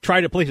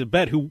try to place a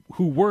bet who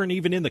weren't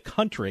even in the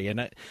country.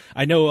 And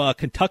I know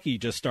Kentucky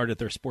just started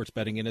their sports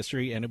betting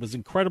industry, and it was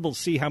incredible to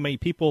see how many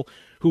people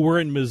who were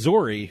in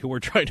Missouri who were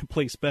trying to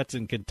place bets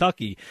in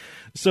Kentucky.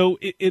 So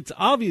it's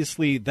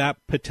obviously that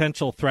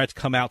potential threats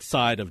come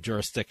outside of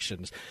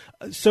jurisdictions.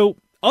 So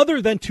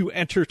other than to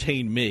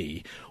entertain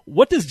me,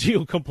 what does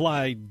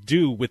GeoComply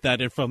do with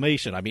that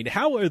information? I mean,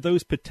 how are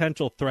those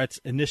potential threats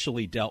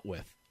initially dealt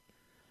with?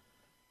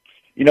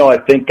 I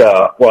think,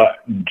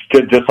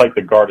 just like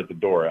the guard at the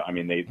door, I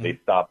mean, they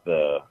stop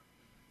the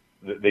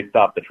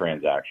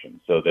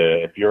transaction. So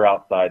if you're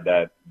outside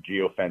that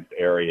geofenced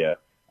area,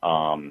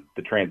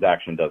 the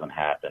transaction doesn't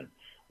happen.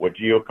 What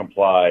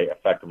GeoComply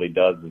effectively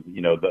does is,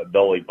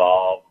 they'll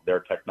evolve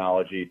their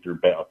technology through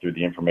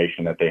the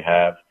information that they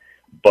have,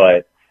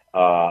 but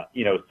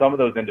some of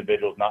those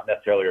individuals not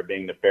necessarily are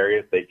being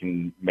nefarious. They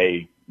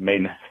may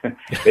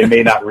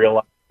not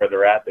realize where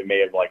they're at. They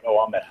may have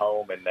I'm at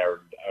home and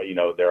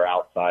they're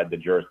outside the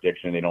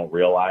jurisdiction. They don't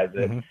realize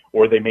it,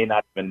 or they may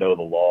not even know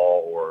the law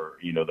or,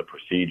 the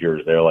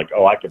procedures. They're like,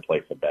 I could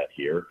place a bet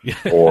here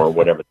or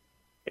whatever it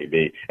may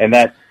be. And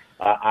that,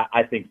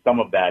 I think some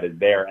of that is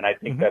there. And I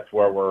think that's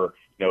where we're,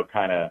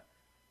 kind of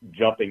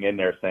jumping in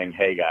there saying,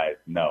 hey guys,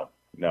 no,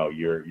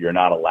 you're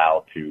not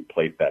allowed to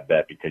place that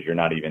bet because you're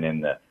not even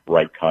in the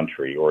right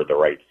country or the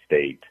right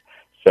state.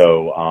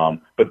 So,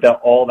 but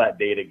all that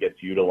data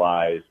gets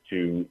utilized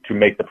to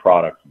make the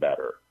products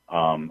better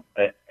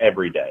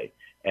every day.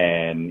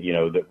 And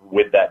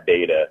with that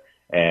data,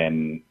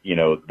 and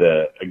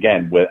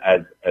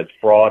as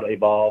fraud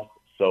evolves,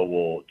 so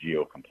will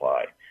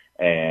GeoComply.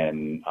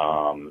 And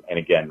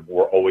again,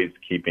 we're always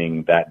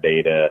keeping that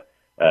data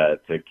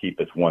to keep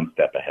us one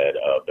step ahead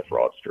of the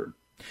fraudster.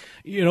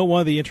 One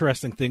of the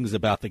interesting things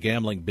about the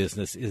gambling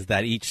business is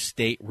that each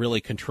state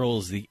really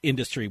controls the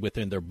industry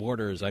within their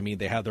borders. I mean,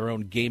 they have their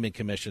own gaming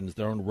commissions,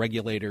 their own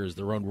regulators,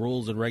 their own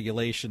rules and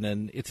regulation,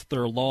 and it's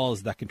their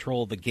laws that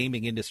control the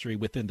gaming industry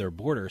within their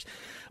borders.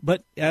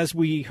 But as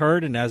we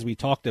heard and as we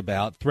talked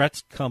about,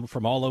 threats come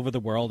from all over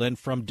the world and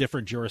from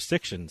different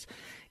jurisdictions.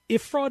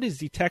 If fraud is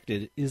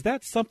detected, is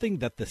that something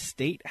that the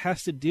state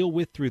has to deal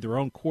with through their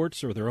own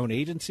courts or their own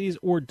agencies,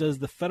 or does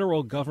the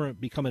federal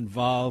government become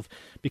involved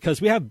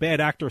because we have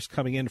bad actors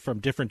coming in from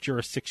different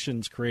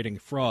jurisdictions creating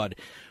fraud?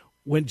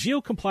 When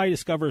GeoComply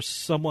discovers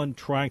someone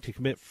trying to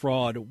commit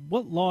fraud,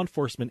 what law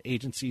enforcement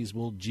agencies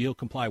will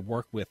GeoComply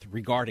work with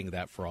regarding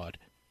that fraud?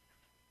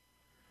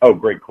 Oh,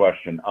 great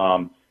question.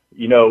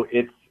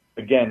 It's,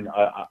 again,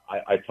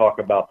 I talk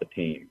about the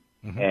team,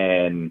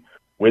 and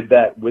with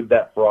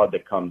that fraud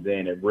that comes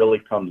in, it really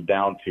comes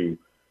down to,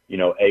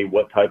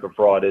 what type of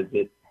fraud is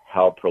it,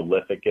 how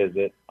prolific is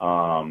it,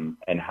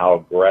 and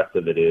how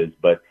aggressive it is.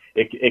 But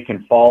it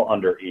can fall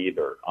under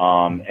either,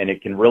 and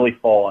it can really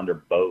fall under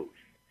both.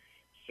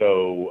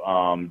 So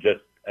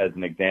just as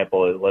an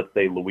example, let's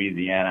say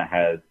Louisiana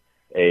has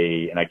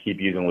and I keep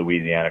using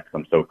Louisiana because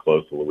I'm so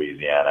close to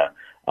Louisiana.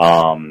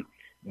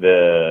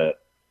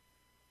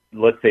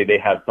 Let's say they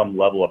have some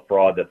level of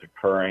fraud that's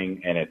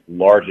occurring and it's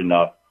large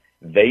enough,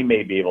 they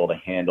may be able to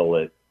handle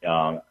it,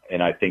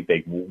 and I think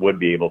they would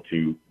be able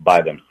to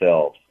by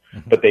themselves.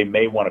 But they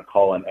may want to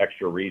call in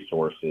extra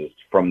resources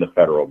from the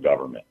federal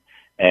government.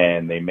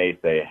 And they may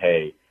say,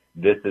 hey,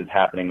 this is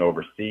happening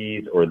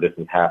overseas or this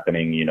is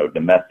happening,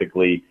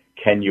 domestically.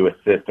 Can you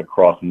assist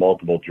across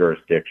multiple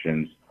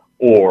jurisdictions?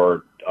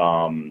 Or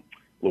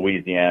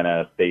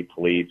Louisiana State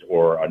Police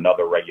or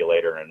another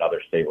regulator in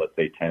another state, let's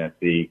say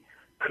Tennessee,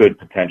 could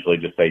potentially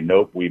just say,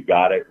 nope, we've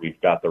got it. We've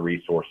got the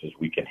resources.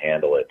 We can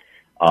handle it.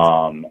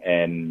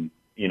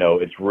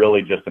 It's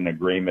really just an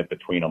agreement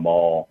between them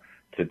all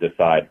to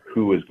decide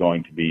who is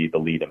going to be the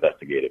lead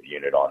investigative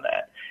unit on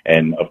that.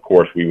 And of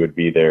course, we would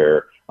be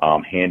there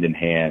hand in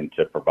hand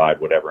to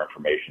provide whatever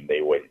information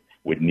they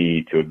would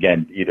need to,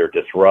 again, either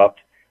disrupt,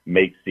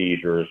 make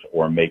seizures,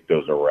 or make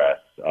those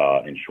arrests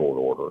in short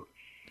order.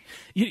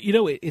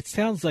 It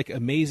sounds like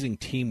amazing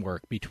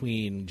teamwork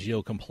between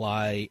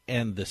GeoComply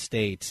and the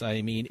states.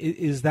 I mean,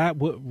 is that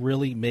what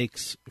really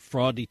makes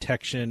fraud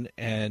detection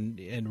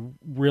and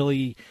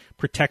really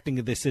protecting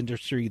this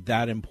industry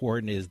that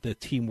important, is the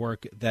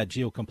teamwork that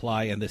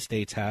GeoComply and the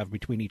states have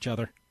between each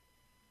other?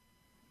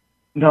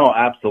 No,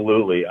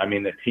 absolutely. I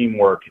mean, the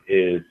teamwork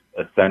is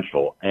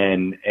essential,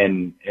 and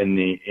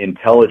the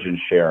intelligence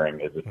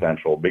sharing is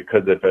essential,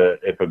 because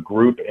if a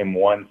group in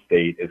one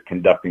state is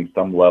conducting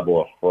some level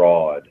of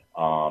fraud,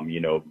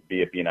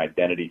 be it an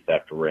identity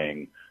theft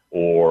ring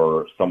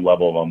or some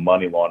level of a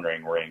money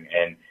laundering ring,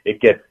 and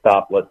it gets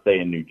stopped, let's say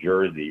in New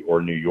Jersey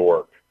or New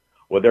York,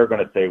 well, they're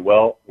going to say,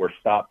 well, we're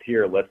stopped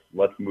here.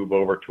 Let's move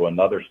over to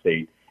another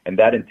state. And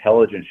that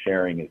intelligence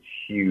sharing is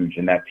huge,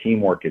 and that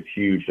teamwork is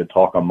huge, to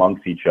talk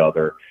amongst each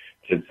other,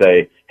 to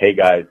say, hey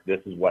guys,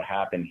 this is what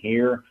happened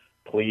here.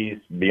 Please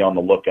be on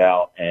the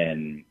lookout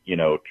and,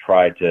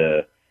 try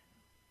to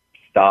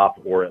stop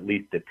or at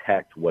least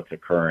detect what's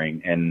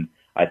occurring. And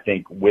I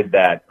think with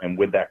that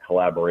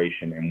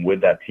collaboration and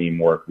with that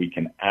teamwork, we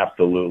can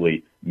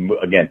absolutely,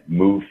 again,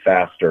 move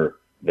faster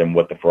than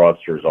what the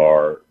fraudsters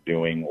are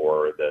doing,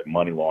 or the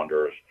money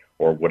launderers,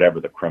 or whatever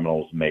the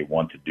criminals may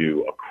want to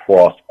do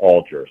across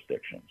all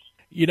jurisdictions.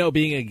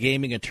 Being a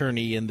gaming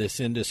attorney in this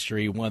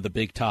industry, one of the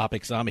big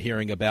topics I'm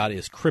hearing about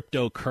is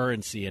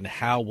cryptocurrency, and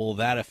how will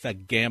that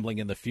affect gambling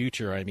in the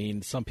future. I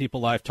mean, some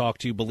people I've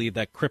talked to believe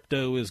that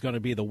crypto is going to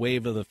be the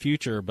wave of the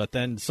future, but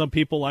then some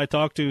people I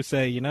talk to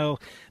say,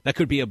 that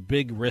could be a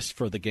big risk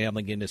for the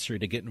gambling industry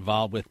to get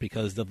involved with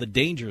because of the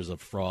dangers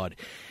of fraud.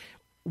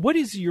 What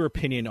is your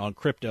opinion on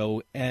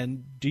crypto,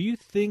 and do you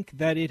think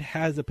that it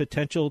has the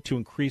potential to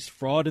increase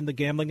fraud in the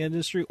gambling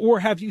industry, or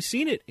have you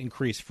seen it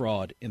increase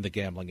fraud in the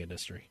gambling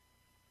industry?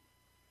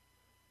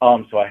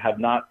 So I have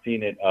not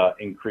seen it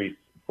increase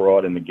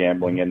fraud in the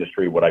gambling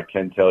industry. What I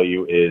can tell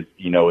you is,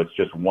 it's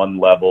just one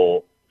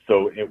level.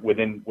 So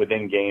within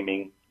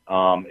gaming,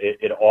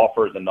 it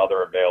offers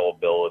another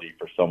availability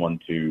for someone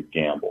to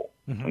gamble.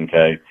 Mm-hmm.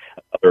 Okay,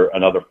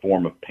 another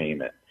form of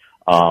payment.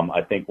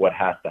 I think what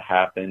has to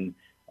happen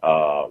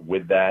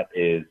with that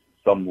is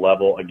some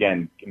level,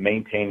 again,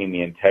 maintaining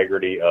the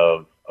integrity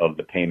of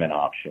the payment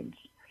options.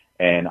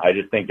 And I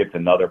just think it's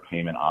another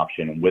payment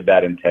option. And with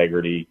that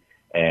integrity,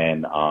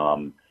 and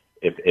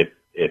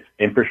if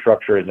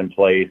infrastructure is in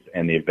place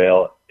and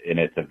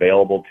it's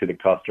available to the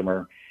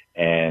customer,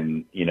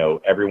 and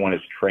everyone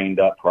is trained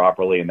up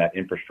properly and that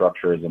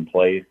infrastructure is in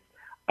place,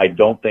 I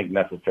don't think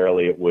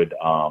necessarily it would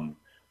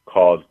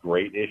cause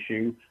great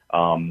issue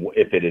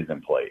if it is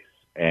in place.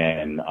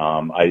 And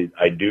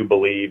I do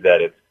believe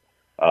that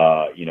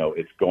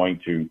it's going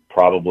to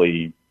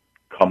probably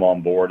come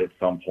on board at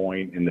some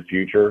point in the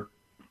future.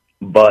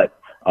 But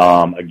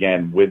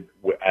again,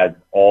 as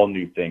all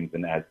new things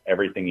and as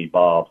everything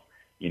evolves,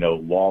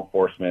 law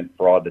enforcement,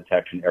 fraud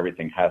detection,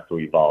 everything has to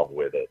evolve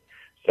with it.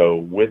 So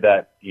with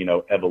that,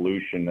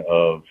 evolution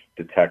of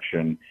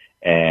detection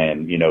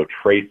and,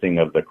 tracing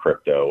of the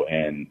crypto,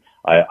 and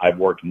I've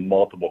worked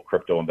multiple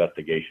crypto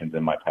investigations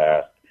in my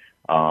past,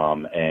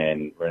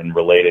 and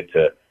related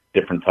to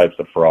different types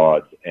of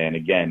frauds. And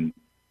again,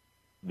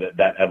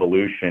 that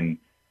evolution,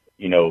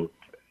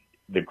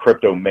 the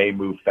crypto may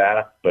move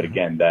fast, but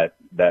again,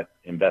 that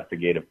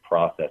investigative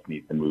process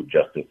needs to move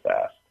just as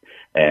fast.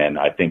 And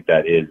I think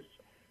that is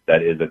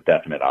a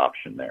definite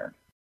option there.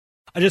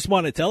 I just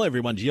want to tell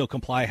everyone,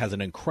 GeoComply has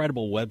an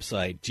incredible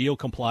website,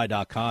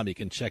 geocomply.com. You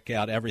can check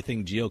out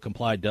everything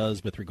GeoComply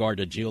does with regard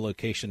to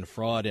geolocation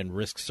fraud and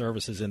risk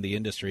services in the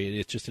industry.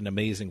 It's just an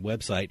amazing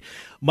website.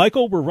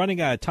 Michael, we're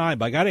running out of time,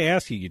 but I got to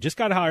ask you just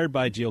got hired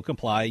by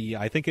GeoComply.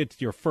 I think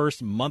it's your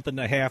first month and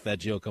a half at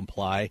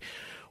GeoComply.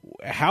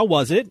 How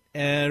was it,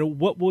 and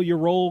what will your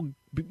role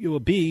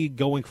be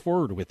going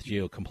forward with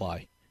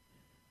GeoComply?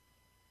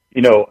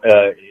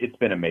 It's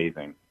been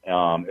amazing.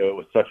 It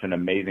was such an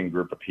amazing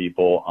group of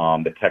people.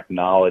 The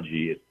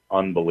technology is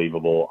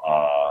unbelievable.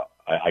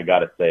 I got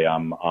to say,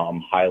 I'm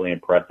highly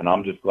impressed, and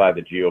I'm just glad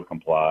that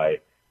GeoComply.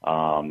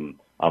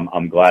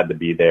 I'm glad to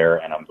be there,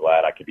 and I'm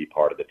glad I could be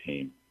part of the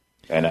team.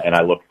 And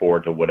I look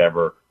forward to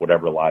whatever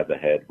lies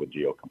ahead with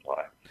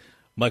GeoComply.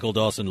 Michael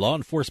Dawson, law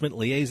enforcement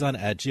liaison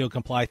at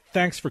GeoComply.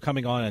 Thanks for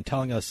coming on and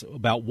telling us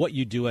about what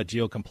you do at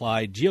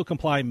GeoComply.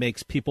 GeoComply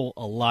makes people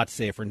a lot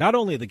safer, not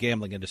only the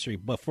gambling industry,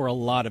 but for a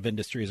lot of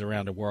industries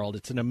around the world.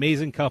 It's an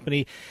amazing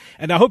company,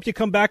 and I hope you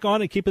come back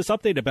on and keep us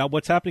updated about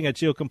what's happening at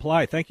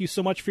GeoComply. Thank you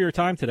so much for your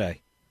time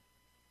today.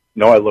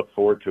 No, I look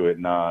forward to it,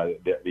 and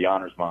the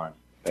honor's mine.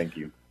 Thank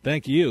you.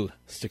 Thank you.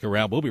 Stick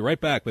around. We'll be right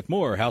back with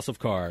more House of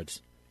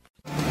Cards.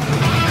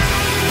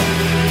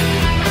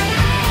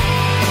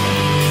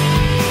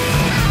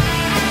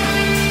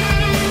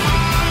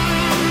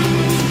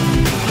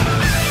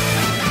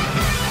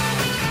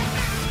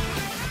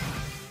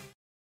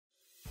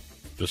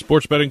 The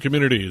sports betting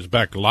community is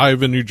back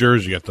live in New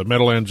Jersey at the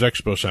Meadowlands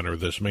Expo Center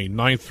this May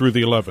 9th through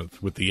the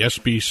 11th with the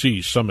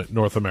SBC Summit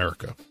North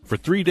America. For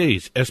 3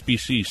 days,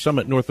 SBC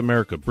Summit North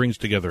America brings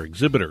together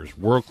exhibitors,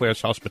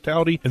 world-class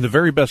hospitality, and the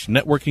very best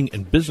networking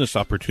and business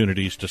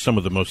opportunities to some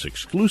of the most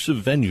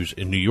exclusive venues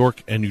in New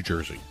York and New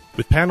Jersey.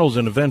 With panels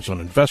and events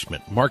on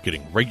investment,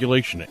 marketing,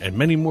 regulation, and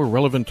many more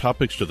relevant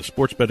topics to the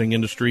sports betting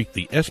industry,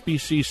 the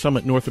SBC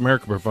Summit North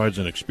America provides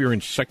an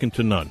experience second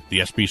to none. The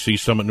SBC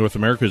Summit North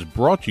America is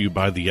brought to you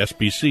by the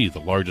SBC, the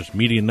largest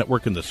media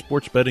network in the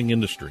sports betting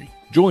industry.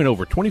 Join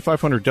over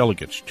 2,500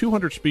 delegates,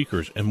 200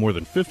 speakers, and more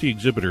than 50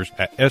 exhibitors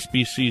at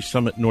SBC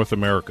Summit North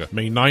America,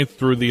 May 9th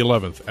through the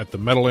 11th at the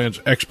Meadowlands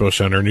Expo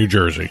Center, New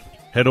Jersey.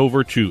 Head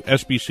over to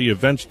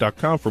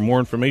sbcevents.com for more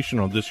information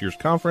on this year's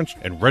conference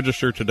and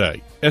register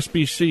today.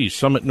 SBC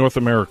Summit North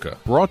America,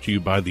 brought to you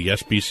by the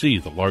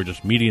SBC, the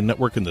largest media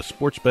network in the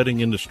sports betting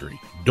industry.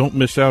 Don't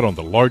miss out on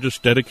the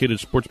largest dedicated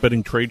sports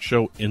betting trade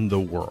show in the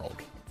world.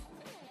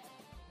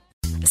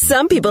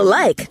 Some people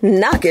like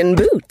knocking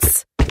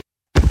boots.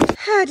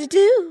 How'd you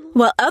do?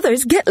 While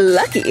others get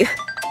lucky.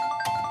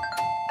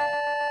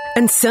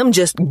 And some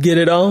just get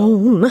it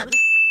on.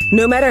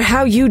 No matter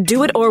how you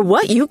do it or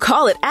what you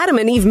call it, Adam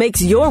and Eve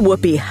makes your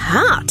whoopee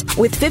hot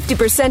with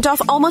 50%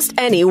 off almost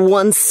any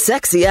one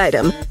sexy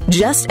item.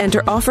 Just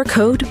enter offer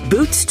code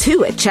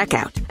BOOTS2 at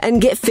checkout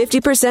and get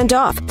 50%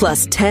 off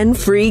plus 10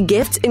 free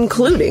gifts,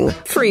 including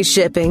free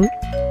shipping.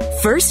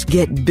 First,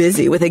 get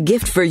busy with a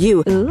gift for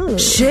you.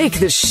 Shake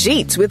the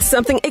sheets with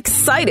something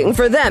exciting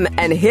for them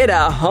and hit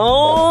a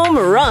home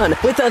run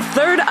with a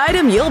third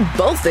item you'll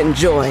both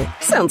enjoy.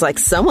 Sounds like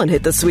someone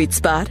hit the sweet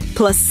spot.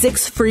 Plus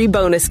 6 free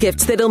bonus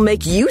gifts that'll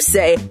make you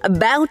say,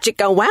 bow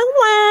chicka wow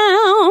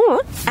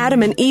wow.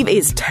 Adam and Eve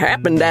is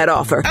tapping that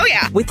offer. Oh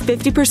yeah. With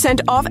 50%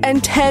 off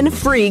and 10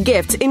 free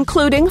gifts,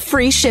 including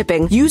free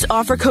shipping. Use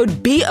offer code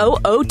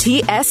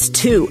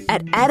BOOTS2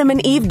 at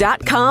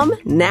adamandeve.com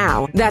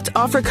now. That's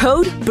offer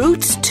code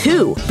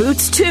BOOTS2.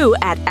 BOOTS2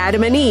 at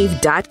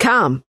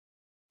adamandeve.com.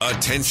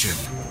 Attention.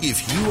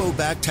 If you owe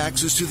back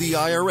taxes to the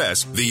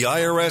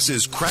IRS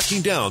is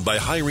cracking down by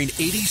hiring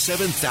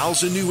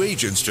 87,000 new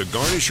agents to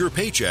garnish your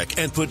paycheck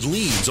and put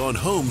liens on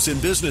homes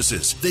and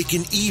businesses. They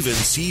can even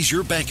seize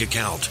your bank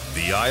account.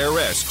 The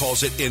IRS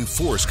calls it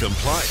enforced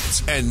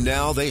compliance, and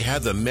now they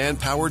have the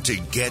manpower to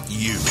get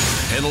you.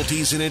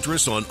 Penalties and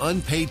interest on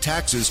unpaid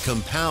taxes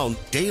compound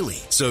daily.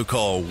 So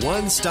call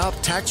One Stop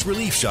Tax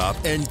Relief Shop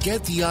and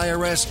get the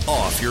IRS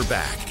off your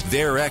back.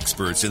 They're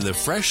experts in the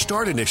Fresh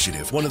Start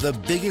Initiative, one of the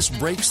biggest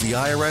breaks the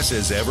IRS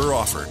has ever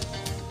offered.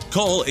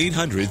 Call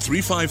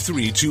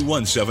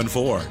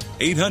 800-353-2174.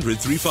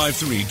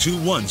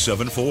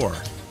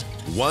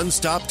 800-353-2174. One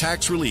Stop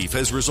Tax Relief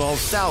has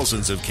resolved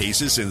thousands of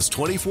cases since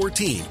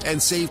 2014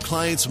 and saved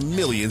clients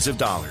millions of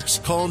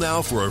dollars. Call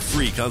now for a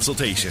free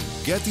consultation.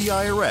 Get the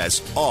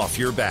IRS off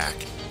your back.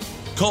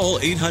 Call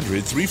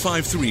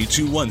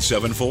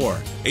 800-353-2174.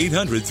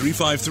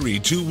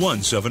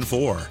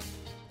 800-353-2174.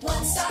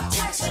 One Stop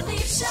Tax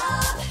Relief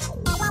Shop.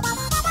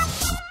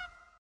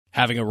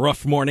 Having a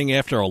rough morning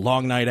after a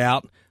long night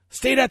out?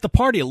 Stayed at the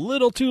party a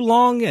little too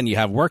long and you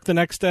have work the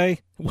next day?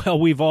 Well,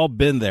 we've all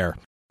been there.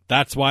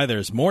 That's why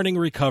there's Morning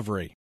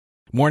Recovery.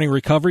 Morning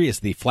Recovery is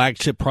the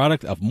flagship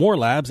product of More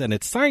Labs, and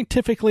it's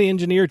scientifically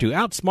engineered to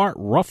outsmart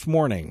rough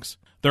mornings.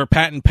 Their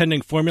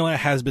patent-pending formula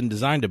has been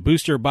designed to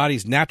boost your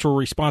body's natural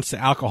response to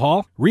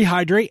alcohol,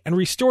 rehydrate, and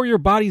restore your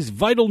body's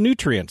vital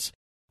nutrients.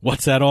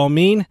 What's that all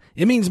mean?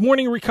 It means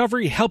Morning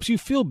Recovery helps you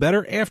feel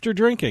better after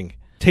drinking.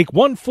 Take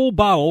one full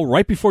bottle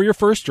right before your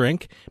first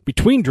drink,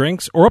 between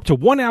drinks, or up to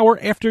 1 hour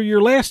after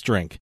your last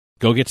drink.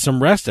 Go get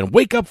some rest and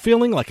wake up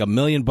feeling like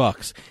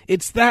 $1,000,000.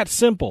 It's that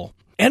simple.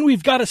 And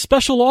we've got a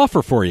special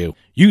offer for you.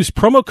 Use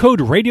promo code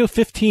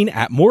Radio15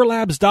 at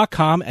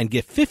morelabs.com and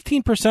get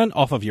 15%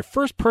 off of your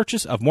first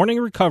purchase of Morning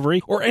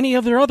Recovery or any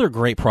of their other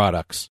great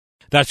products.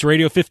 That's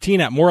Radio15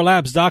 at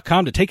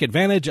morelabs.com to take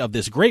advantage of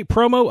this great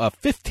promo of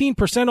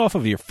 15% off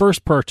of your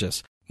first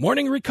purchase.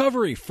 Morning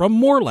Recovery from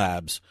More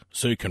Labs,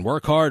 so you can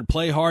work hard,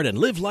 play hard, and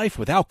live life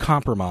without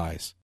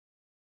compromise.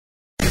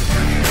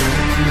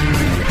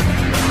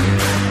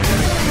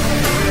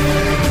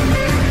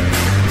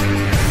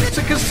 It's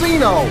a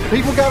casino.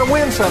 People gotta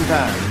win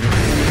sometime.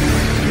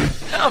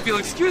 Now, if you'll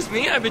excuse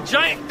me, I have a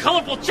giant,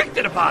 colorful check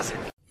to deposit.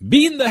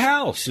 Beat the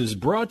House is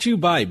brought to you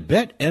by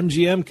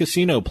BetMGM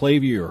Casino. Play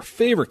your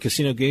favorite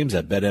casino games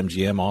at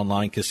BetMGM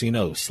Online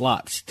Casino.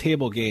 Slots,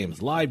 table games,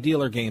 live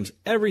dealer games,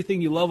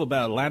 everything you love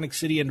about Atlantic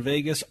City and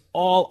Vegas,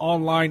 all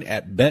online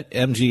at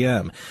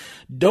BetMGM.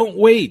 Don't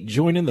wait.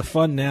 Join in the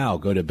fun now.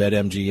 Go to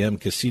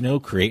BetMGM Casino,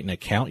 create an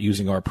account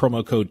using our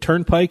promo code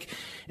Turnpike,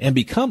 and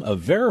become a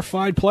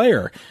verified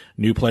player.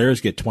 New players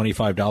get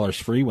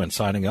 $25 free when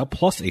signing up,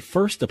 plus a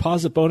first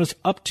deposit bonus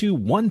up to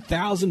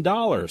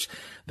 $1,000.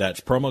 That's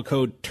promo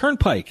code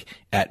Turnpike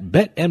at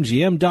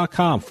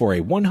BetMGM.com for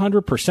a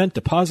 100%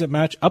 deposit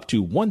match up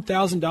to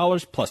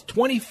 $1,000 plus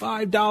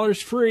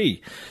 $25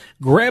 free.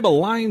 Grab a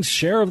lion's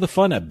share of the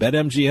fun at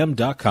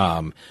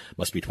BetMGM.com.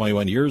 Must be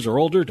 21 years or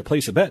older to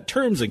place a bet.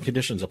 Terms and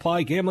conditions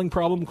apply. Gambling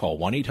problem? Call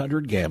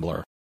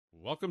 1-800-GAMBLER.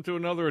 Welcome to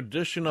another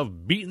edition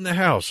of Beating the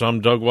House.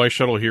 I'm Doug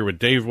Weishuttle here with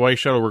Dave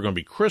Weishuttle. We're going to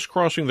be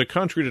crisscrossing the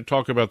country to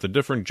talk about the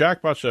different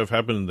jackpots that have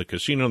happened in the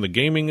casino and the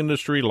gaming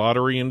industry,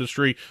 lottery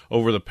industry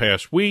over the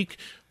past week.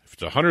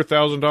 If it's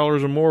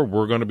 $100,000 or more,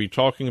 we're going to be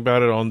talking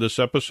about it on this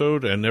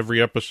episode and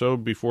every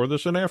episode before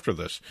this and after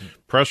this.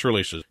 Press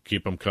releases,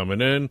 keep them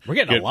coming in. We're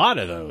getting a lot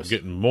of those.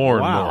 Getting more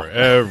and more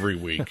every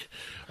week.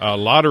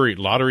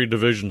 Lottery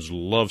divisions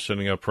love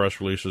sending out press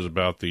releases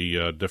about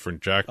the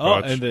different jackpots.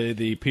 Oh, and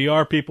the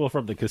PR people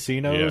from the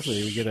casinos,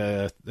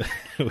 Yes.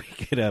 we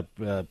get a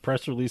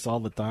press release all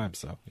the time.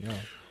 So yeah.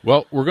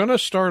 Well, we're going to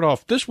start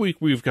off this week.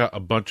 We've got a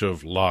bunch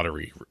of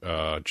lottery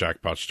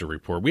jackpots to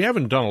report. We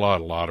haven't done a lot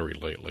of lottery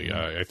lately.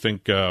 I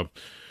think the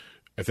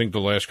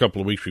last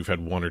couple of weeks we've had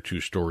 1 or 2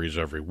 stories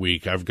every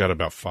week. I've got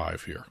about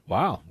 5 here.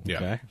 Wow.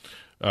 Yeah.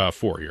 Okay.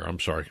 4 here.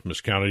 I'm sorry,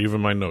 miscounted even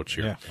my notes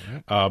here.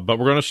 Yeah. But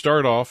we're going to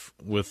start off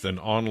with an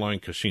online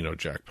casino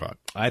jackpot.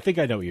 I think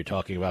I know what you're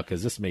talking about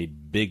because this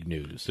made big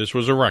news. This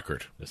was a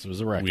record.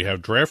 We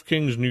have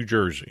DraftKings New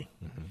Jersey.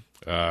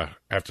 I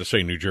have to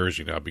say New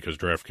Jersey now because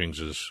DraftKings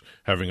is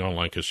having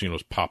online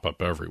casinos pop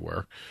up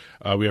everywhere.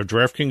 We have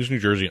DraftKings New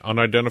Jersey,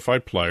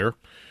 unidentified player,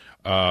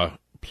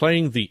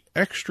 playing the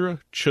Extra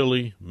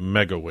Chili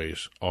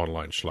Megaways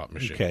online slot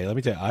machine. Okay, let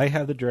me tell you, I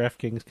have the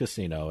DraftKings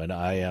casino, and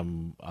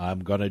I'm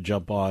going to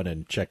jump on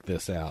and check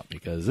this out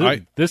because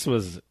this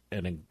was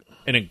an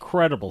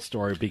incredible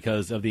story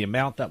because of the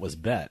amount that was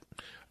bet.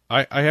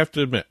 I have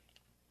to admit,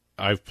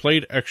 I've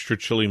played Extra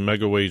Chili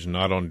Megaways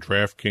not on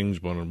DraftKings,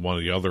 but on one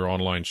of the other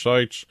online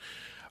sites.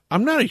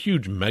 I'm not a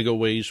huge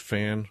Megaways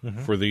fan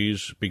for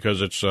these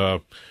because it's.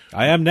 I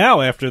am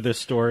now after this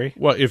story.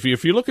 Well, if you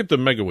look at the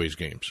Megaways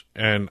games,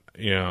 and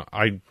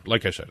I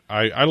like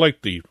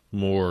the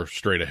more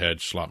straight ahead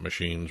slot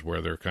machines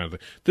where they're kind of.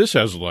 This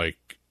has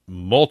like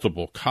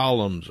multiple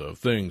columns of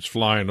things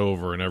flying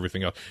over and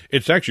everything else.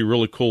 It's actually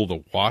really cool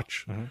to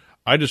watch.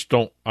 I'm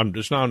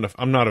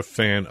not a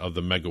fan of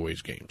the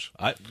Megaways games.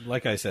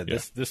 Like I said,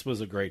 this was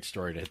a great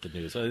story to hit the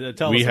news. Tell us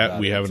about it.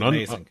 We have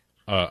an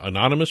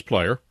anonymous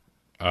player.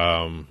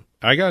 I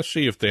got to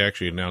see if they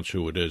actually announce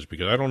who it is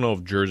because I don't know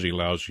if Jersey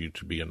allows you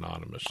to be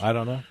anonymous. I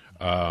don't know.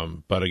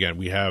 But again,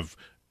 we have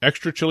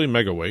Extra Chili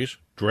Megaways,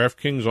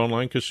 DraftKings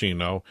Online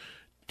Casino,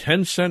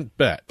 10-cent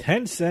bet.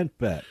 10-cent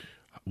bet.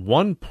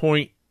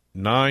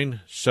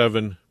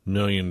 $1.97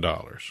 million.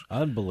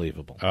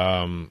 Unbelievable.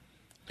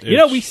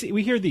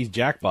 We hear these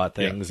jackpot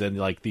things and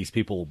like these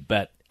people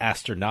bet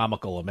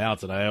astronomical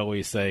amounts, and I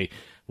always say,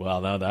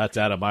 well, no, that's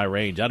out of my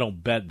range. I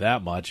don't bet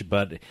that much,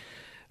 but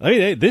I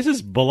mean, this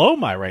is below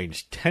my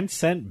range.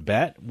 10-cent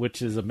bet,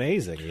 which is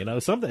amazing.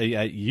 Something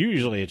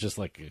usually it's just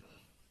like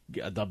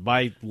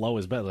my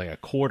lowest bet is like a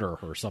quarter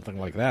or something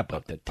like that,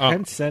 but the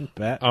 10-cent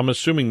bet. I'm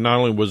assuming not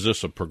only was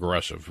this a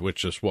progressive,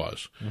 which this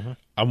was,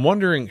 I'm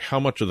wondering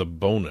how much of the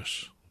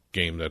bonus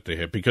game that they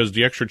hit because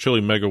the Extra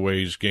Chili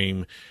Megaways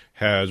game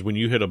has when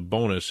you hit a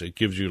bonus it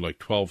gives you like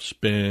 12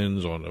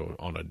 spins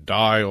on a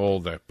dial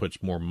that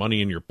puts more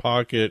money in your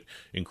pocket,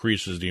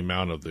 increases the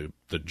amount of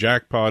the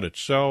jackpot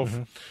itself.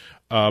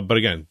 But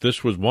again,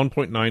 this was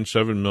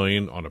 $1.97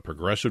 million on a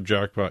progressive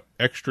jackpot.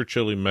 Extra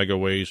Chili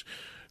Megaways,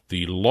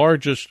 the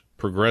largest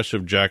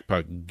progressive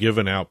jackpot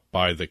given out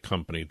by the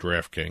company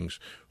DraftKings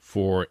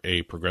for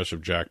a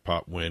progressive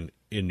jackpot win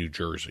in New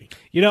Jersey.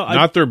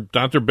 Not their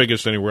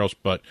biggest anywhere else,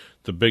 but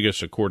the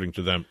biggest according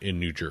to them in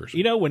New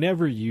Jersey.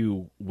 Whenever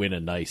you win a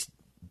nice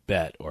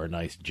bet or a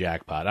nice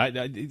jackpot,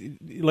 I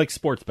like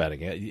sports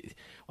betting.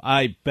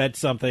 I bet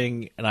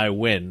something and I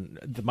win.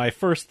 My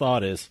first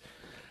thought is,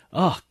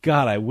 oh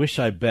God, I wish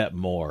I bet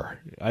more.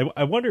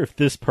 I wonder if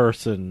this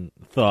person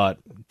thought,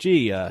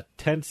 gee,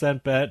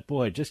 10-cent bet,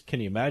 boy, just can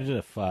you imagine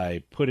if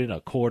I put in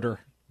a quarter?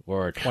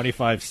 Or a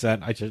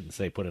 25-cent. I shouldn't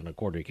say put in a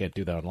quarter. You can't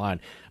do that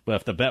online. But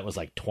if the bet was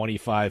like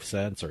 25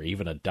 cents or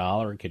even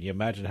 $1, can you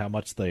imagine how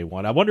much they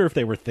won? I wonder if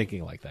they were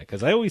thinking like that.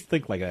 Because I always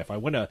think like that. If I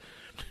win a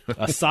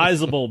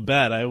sizable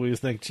bet, I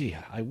always think, gee,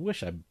 I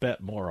wish I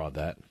bet more on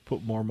that.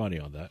 Put more money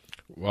on that.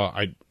 Well,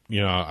 I'd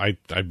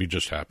be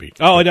just happy.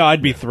 Oh no,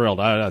 I'd be thrilled.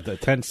 The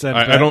 10-cent.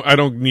 I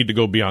don't need to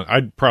go beyond.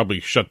 I'd probably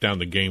shut down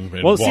the game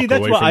and walk away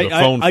from the phone for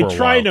a while. I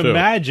try and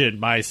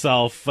imagine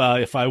myself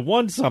if I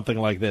won something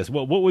like this.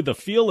 What would the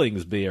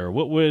feelings be, or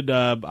what would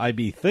I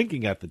be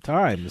thinking at the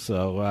time?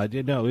 So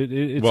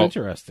it's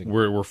interesting.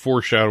 We're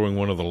foreshadowing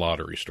one of the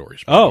lottery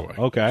stories. Oh, by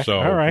the way. Okay. So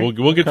all right.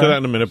 we'll get to that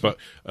in a minute. But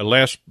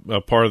last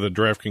part of the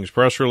DraftKings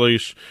press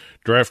release: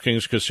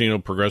 DraftKings Casino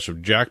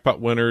progressive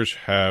jackpot winners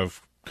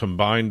have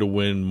combined to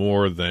win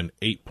more than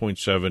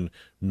 $8.7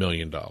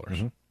 million.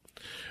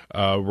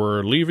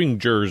 We're leaving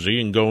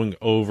Jersey and going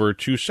over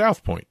to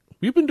South Point.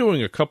 We've been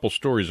doing a couple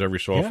stories every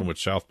so often with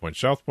South Point.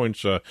 South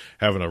Point's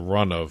having a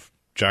run of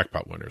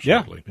jackpot winners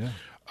lately.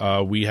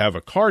 Yeah. We have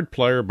a card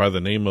player by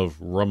the name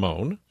of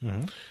Ramon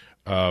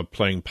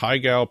playing Pai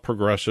Gow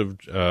progressive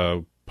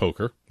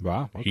poker.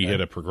 Wow. Okay. He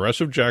hit a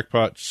progressive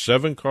jackpot,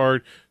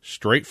 7-card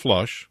straight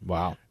flush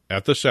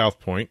at the South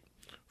Point.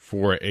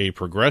 For a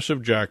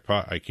progressive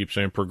jackpot, I keep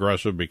saying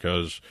progressive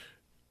because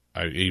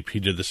he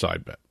did the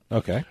side bet.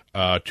 Okay.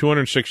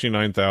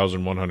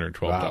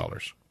 $269,112. Wow.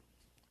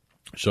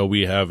 So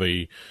we have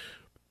we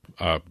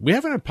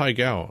haven't had Pai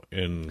Gow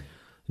in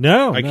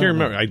No, I can't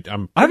remember. I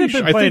haven't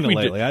been playing it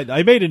lately.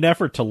 I made an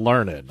effort to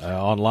learn it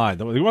online.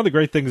 One of the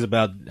great things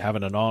about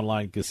having an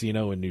online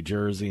casino in New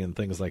Jersey and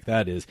things like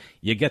that is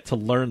you get to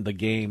learn the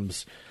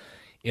games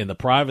in the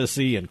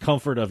privacy and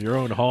comfort of your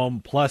own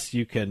home. Plus,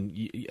 you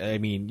can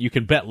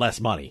bet less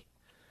money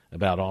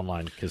about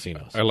online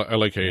casinos. I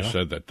like how you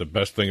said that. The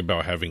best thing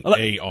about having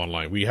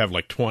online, we have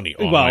like 20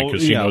 online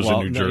casinos in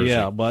New Jersey.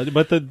 Yeah, but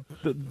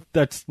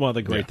that's one of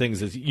the great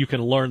things is you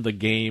can learn the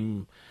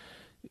game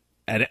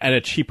at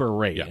a cheaper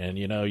rate, and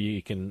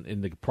you can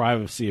in the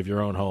privacy of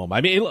your own home.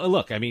 I mean,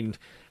 look,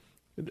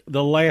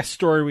 the last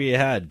story we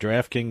had,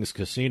 DraftKings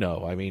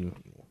Casino. I mean,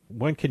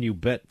 when can you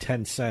bet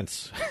 10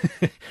 cents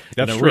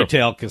in a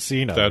retail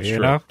casino? That's true.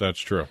 Know? That's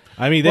true.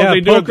 I mean,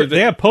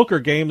 they have poker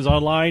games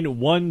online,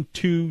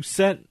 1-2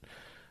 cent.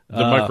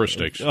 The micro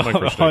stakes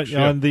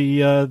on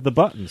the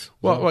buttons.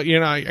 Well,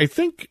 I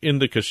think in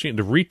the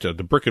casino,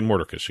 the brick and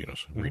mortar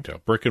casinos,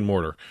 retail brick and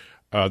mortar,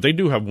 they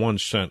do have 1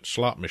 cent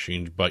slot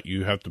machines, but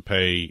you have to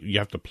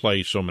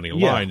play so many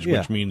lines,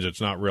 which means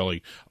it's not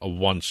really a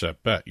 1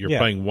 cent bet. You're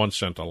paying 1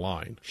 cent a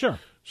line. Sure.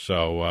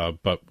 So,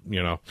 but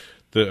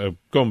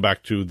going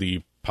back to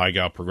the Pai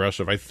Gow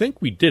Progressive, I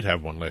think we did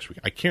have one last week.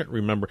 I can't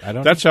remember.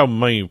 That's how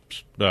many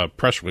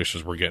press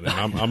releases we're getting.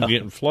 I'm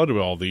getting flooded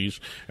with all these,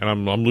 and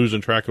I'm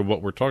losing track of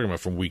what we're talking about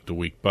from week to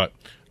week. But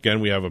again,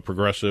 we have a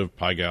Progressive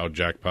Pai Gow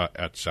jackpot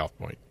at South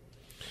Point.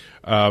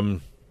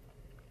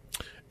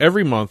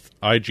 Every month,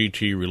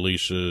 IGT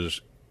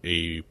releases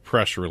a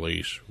press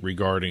release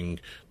regarding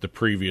the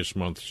previous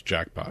month's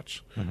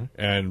jackpots,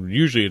 and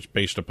usually it's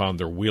based upon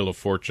their Wheel of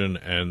Fortune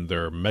and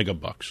their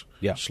Megabucks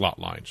slot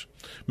lines.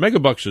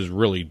 Megabucks is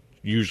really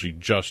usually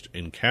just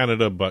in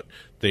Canada, but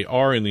they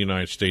are in the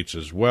United States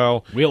as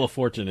well. Wheel of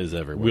Fortune is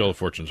everywhere. Wheel of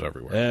Fortune's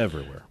everywhere.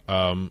 Everywhere.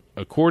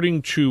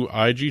 According to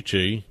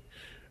IGT,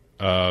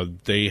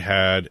 they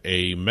had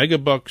a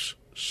Megabucks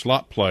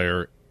slot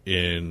player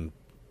in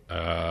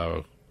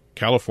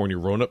California,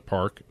 Roanoke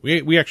Park.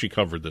 We actually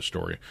covered this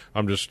story.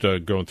 I'm just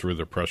going through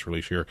the press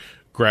release here.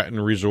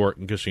 Grattan Resort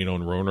and Casino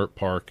in Roanoke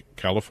Park,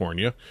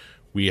 California.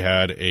 We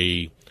had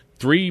a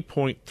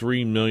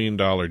 $3.3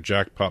 million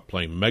jackpot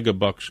playing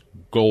Megabucks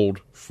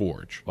Gold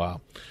Forge.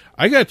 Wow.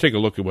 I got to take a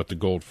look at what the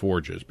Gold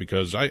Forge is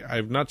because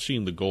I've not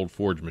seen the Gold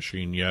Forge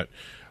machine yet.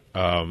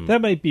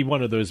 That might be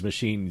one of those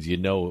machines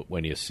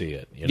when you see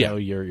it.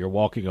 You're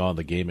walking on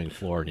the gaming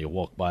floor and you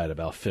walk by it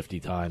about 50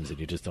 times and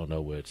you just don't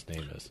know what its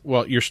name is.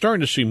 Well, you're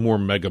starting to see more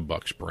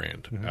Megabucks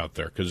brand out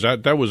there because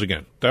that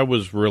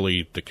was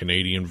really the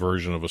Canadian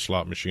version of a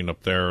slot machine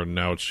up there, and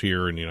now it's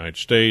here in the United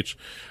States.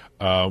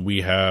 We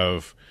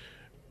have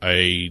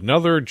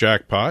another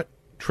jackpot,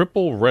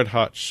 Triple Red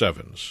Hot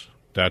Sevens.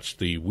 That's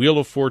the Wheel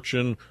of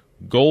Fortune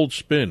Gold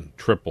Spin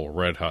Triple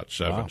Red Hot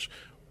Sevens. Wow.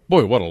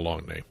 Boy, what a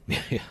long name.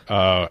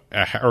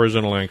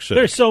 Arizona Atlantic City.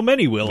 There's so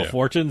many Wheel of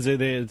Fortunes.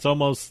 It's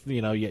almost,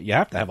 you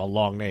have to have a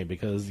long name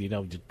because,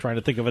 you're trying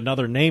to think of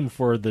another name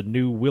for the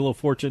new Wheel of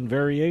Fortune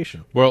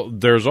variation. Well,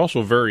 there's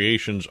also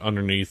variations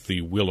underneath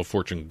the Wheel of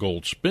Fortune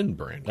Gold Spin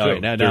brand. Oh,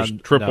 there's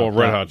Triple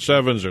Red Hot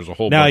Sevens. There's a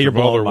whole bunch of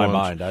other ones. Now you're blowing my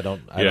mind. I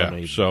don't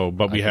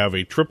need we have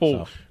a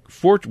triple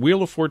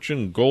Wheel of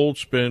Fortune Gold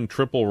Spin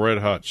Triple Red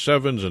Hot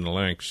Sevens in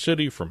Atlantic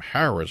City from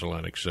Harrah's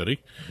Atlantic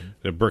City,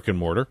 the brick and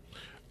mortar.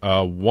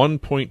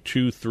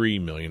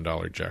 $1.23 million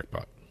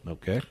jackpot.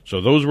 Okay. So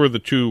those were the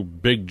two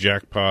big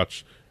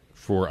jackpots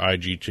for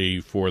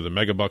IGT for the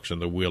Megabucks and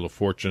the Wheel of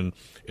Fortune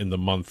in the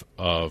month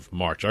of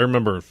March. I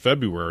remember in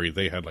February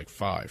they had like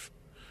 5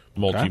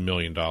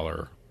 multi-million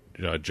dollar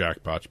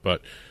jackpots,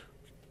 but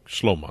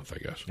slow month, I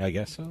guess. I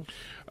guess so.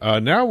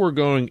 Now we're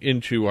going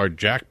into our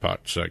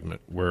jackpot segment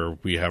where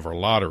we have our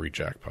lottery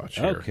jackpots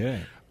here.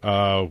 Okay.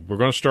 We're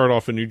going to start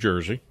off in New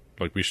Jersey,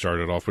 like we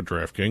started off with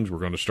DraftKings. We're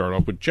going to start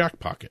off with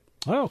Jackpocket.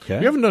 Oh, okay.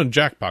 We haven't done a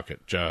Jackpocket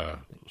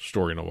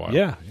story in a while.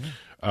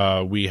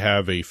 Yeah. We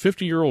have a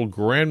 50-year-old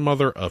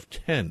grandmother of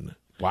 10.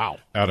 Wow.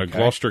 Out of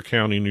Gloucester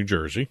County, New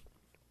Jersey.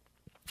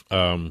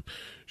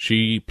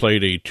 She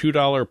played a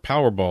 $2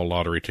 Powerball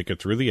lottery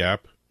ticket through the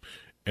app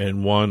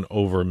and won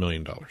over $1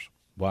 million.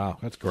 Wow,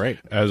 that's great.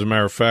 As a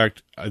matter of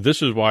fact,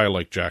 this is why I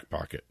like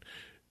Jackpocket.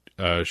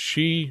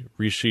 She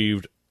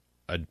received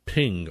a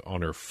ping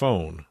on her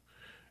phone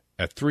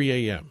at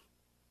 3 a.m.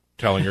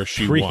 telling her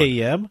she 3 won.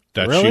 3 a.m.?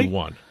 That really? she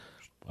won.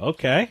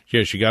 Okay.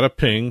 Yeah, she got a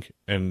ping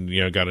and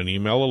got an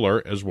email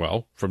alert as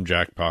well from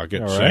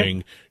Jackpocket right.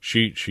 saying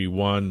she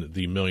won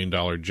the $1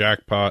 million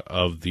jackpot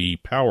of the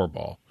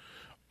Powerball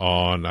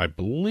on, I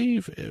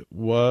believe it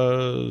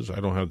was,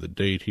 I don't have the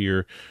date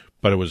here,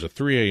 but it was a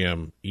 3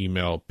 a.m.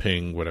 email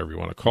ping, whatever you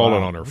want to call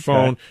it, on her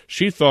phone.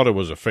 She thought it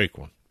was a fake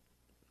one.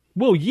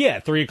 Well,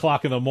 yeah, 3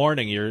 o'clock in the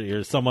morning,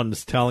 you're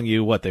someone's telling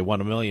you what they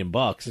won $1 million.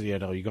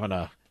 You're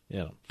gonna,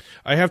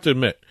 I have to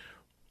admit,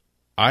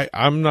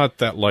 I'm not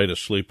that light a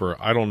sleeper.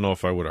 I don't know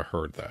if I would have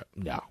heard that.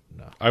 No.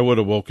 I would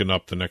have woken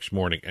up the next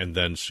morning and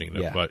then seen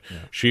it. But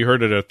she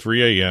heard it at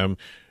 3 a.m.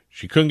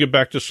 She couldn't get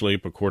back to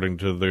sleep, according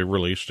to the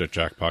release that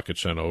Jackpocket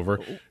sent over.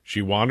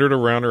 She wandered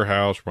around her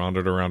house,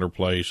 wandered around her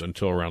place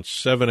until around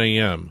 7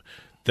 a.m.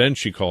 Then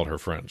she called her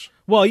friends.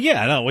 Well,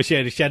 yeah, no, she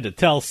had to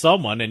tell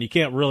someone, and you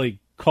can't really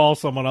call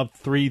someone up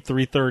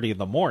 3:30 in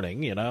the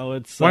morning.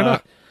 It's why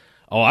not?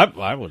 Oh,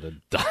 I would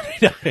have done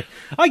it.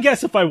 I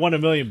guess if I won $1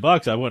 million,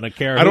 I wouldn't have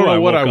cared. I don't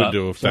know what woke I would up.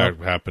 do if that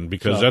happened,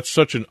 because that's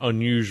such an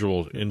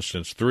unusual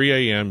instance.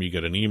 3 a.m., you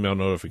get an email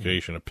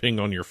notification, a ping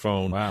on your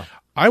phone. Wow.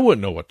 I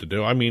wouldn't know what to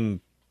do. I mean,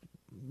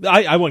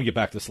 I wouldn't get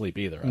back to sleep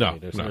either. No,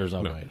 there's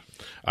no. way.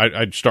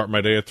 I'd start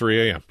my day at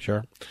 3 a.m.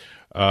 Sure.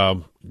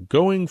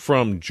 Going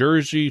from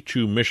Jersey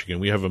to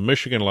Michigan, we have a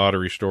Michigan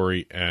lottery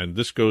story, and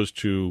this goes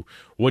to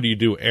what do you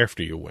do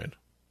after you win?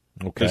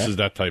 Okay. This is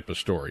that type of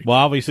story. Well,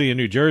 obviously in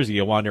New Jersey,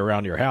 you wander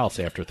around your house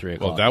after 3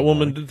 o'clock. Well, that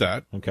woman did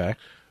that. Okay.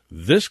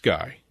 This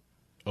guy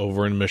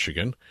over in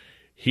Michigan,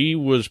 he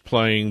was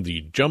playing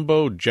the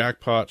Jumbo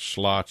Jackpot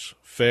Slots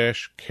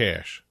Fast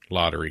Cash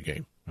lottery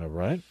game. All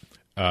right.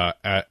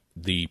 At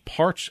the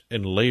Parts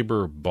and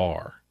Labor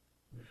Bar.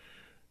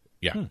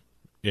 Yeah.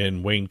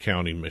 In Wayne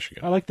County,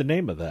 Michigan. I like the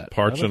name of that.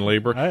 Parts and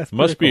Labor. That's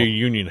Must be cool. a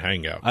union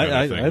hangout kind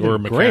of thing, I or a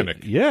think great.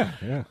 mechanic.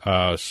 Yeah.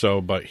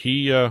 But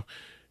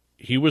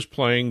he was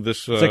playing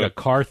this. It's like a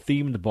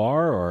car-themed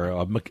bar or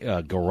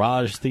a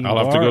garage-themed bar.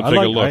 I'll have to go take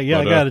a look.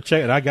 I got to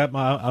check it.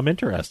 I'm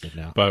interested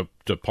now. But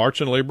the Parts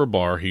and Labor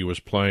Bar, he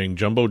was playing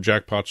Jumbo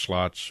Jackpot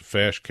Slots,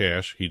 Fast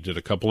Cash. He did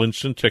a couple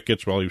instant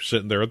tickets while he was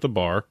sitting there at the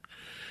bar.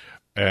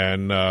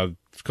 And a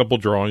couple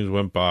drawings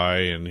went by,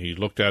 and he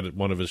looked at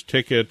one of his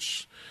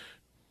tickets,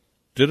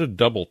 did a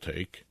double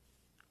take,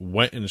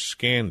 went and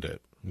scanned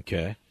it.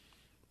 Okay.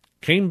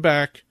 Came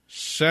back,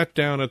 sat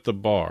down at the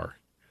bar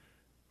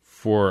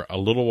for a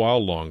little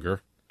while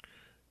longer,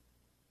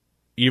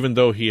 even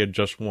though he had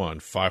just won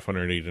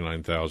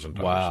 $589,000.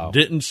 Wow.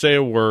 Didn't say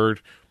a word,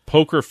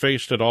 poker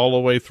faced it all the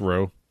way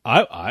through.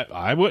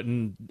 I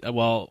wouldn't.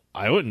 Well,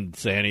 I wouldn't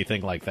say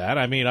anything like that.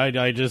 I mean,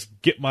 I just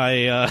get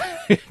my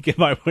get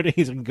my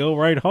winnings and go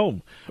right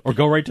home, or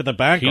go right to the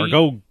bank, or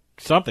go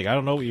something. I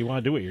don't know what you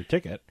want to do with your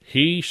ticket.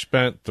 He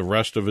spent the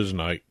rest of his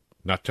night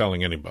not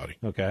telling anybody.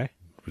 Okay,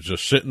 he was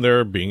just sitting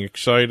there being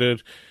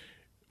excited.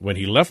 When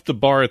he left the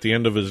bar at the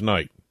end of his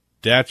night,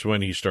 that's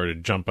when he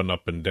started jumping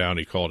up and down.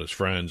 He called his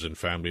friends and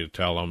family to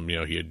tell them,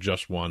 he had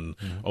just won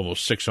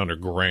almost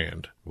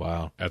 $600,000.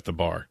 Wow, at the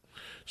bar.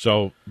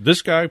 So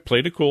this guy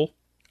played it cool.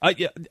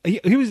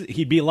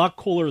 He'd be a lot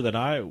cooler than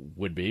I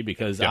would be,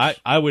 because Yes.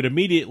 I would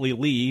immediately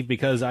leave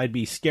because I'd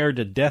be scared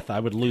to death I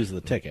would lose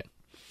the ticket.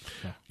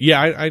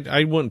 Yeah,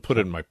 I wouldn't put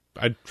it in my.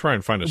 I'd try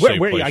and find a safe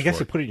place. I guess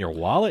for you put it in your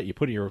wallet. You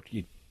put it in your.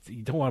 You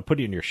don't want to put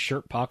it in your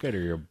shirt pocket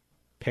or your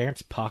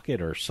pants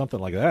pocket or something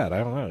like that. I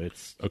don't know.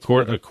 It's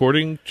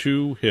according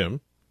to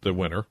him, the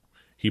winner,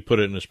 he put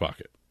it in his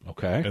pocket.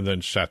 Okay, and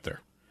then sat there.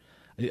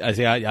 I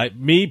see.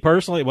 Me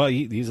personally, well,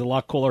 he's a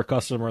lot cooler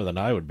customer than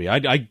I would be.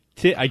 I'd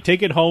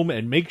take it home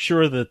and make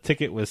sure the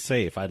ticket was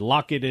safe. I'd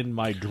lock it in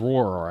my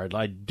drawer, or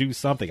I'd do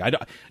something.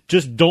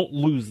 Just don't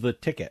lose the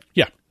ticket.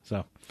 Yeah.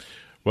 So,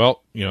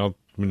 well,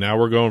 now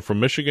we're going from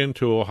Michigan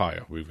to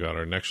Ohio. We've got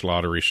our next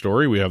lottery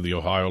story. We have the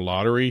Ohio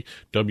Lottery.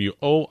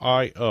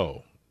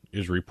 WOIO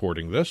is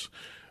reporting this.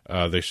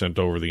 They sent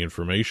over the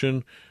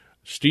information.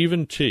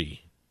 Stephen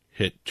T.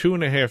 hit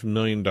 $2.5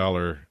 million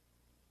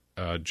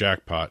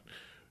jackpot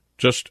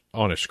just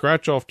on a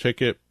scratch-off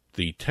ticket,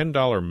 the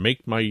 $10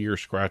 Make My Year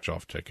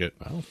scratch-off ticket.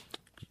 Well,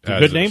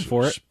 a good name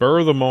for it. Spur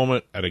of the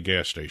moment at a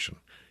gas station.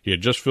 He had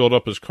just filled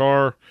up his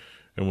car,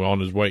 and on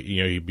his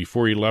way,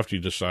 before he left, he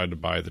decided to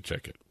buy the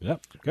ticket.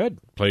 Yep, good.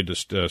 Played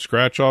the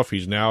scratch-off.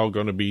 He's now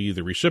going to be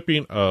the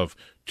recipient of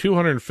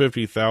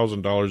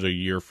 $250,000 a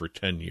year for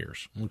 10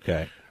 years.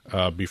 Okay.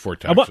 Before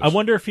taxes. I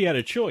wonder if he had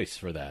a choice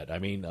for that. I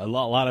mean, a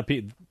lot of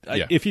people,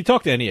 Yeah. if you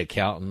talk to any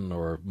accountant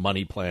or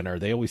money planner,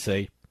 they always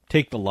say,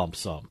 take the lump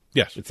sum.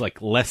 Yes. It's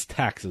like less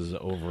taxes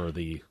over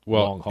the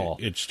long haul.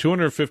 It's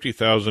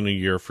 $250,000 a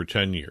year for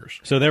 10 years.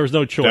 So there was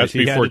no choice. That's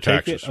He before had to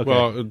take taxes. it? Okay.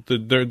 Well,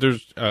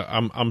 there's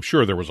I'm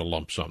sure there was a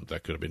lump sum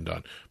that could have been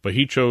done, but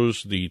he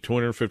chose the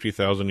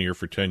 $250,000 a year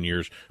for 10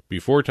 years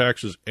before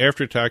taxes.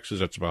 After taxes,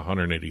 that's about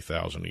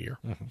 $180,000 a year.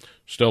 Mm-hmm.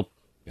 Still,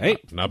 hey,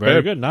 not very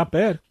bad. good, not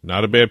bad,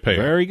 not a bad payout.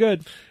 Very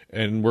good.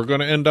 And we're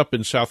going to end up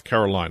in South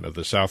Carolina.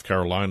 The South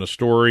Carolina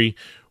story.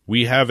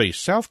 We have a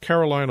South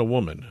Carolina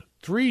woman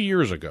 3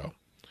 years ago.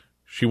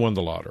 She won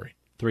the lottery.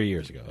 3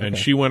 years ago. Okay. And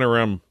she went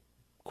around,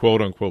 quote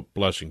unquote,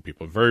 blessing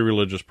people. Very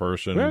religious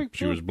person.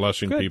 She was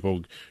blessing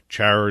people,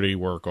 charity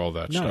work, all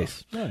that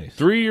stuff. Nice.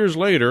 3 years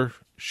later,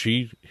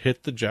 she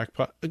hit the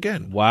jackpot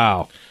again.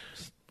 Wow.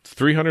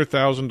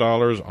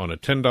 $300,000 on a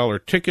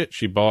 $10 ticket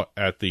she bought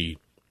at the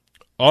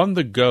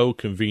on-the-go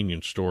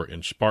convenience store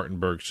in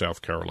Spartanburg,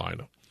 South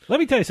Carolina. Let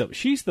me tell you something.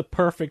 She's the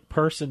perfect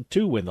person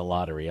to win the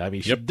lottery. I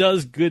mean, she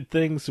does good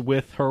things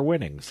with her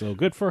winnings, so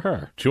good for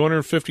her.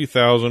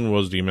 $250,000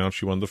 was the amount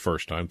she won the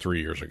first time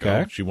 3 years ago.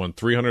 Okay. She won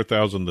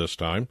 $300,000 this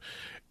time,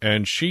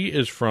 and she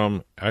is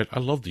from. I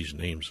love these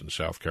names in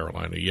South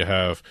Carolina. You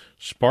have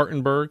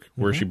Spartanburg,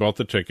 where she bought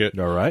the ticket.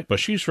 All right, but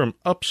she's from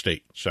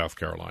upstate South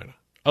Carolina.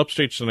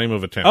 Upstate's the name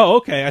of a town. Oh,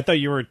 okay. I thought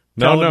you were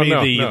telling me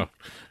the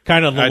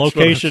kind of the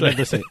location of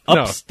the state.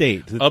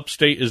 Upstate.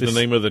 Upstate is the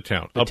name of the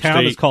town. The Upstate,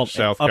 town is called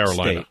South Upstate.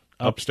 Carolina.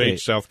 upstate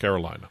South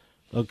Carolina.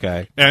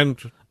 Okay. And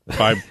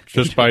by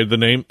the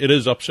name, it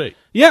is upstate.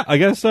 Yeah, I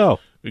guess so.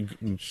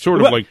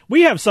 Sort of like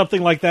we have something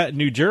like that in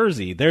New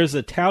Jersey. There's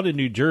a town in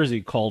New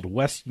Jersey called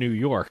West New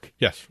York.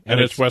 Yes,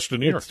 and it's west of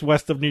New York. It's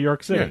west of New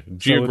York City. Yeah,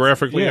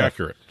 geographically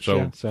accurate.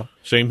 So, so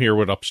same here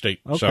with upstate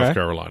South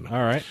Carolina.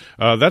 All right.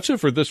 That's it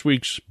for this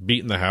week's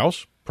Beating the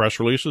House. Press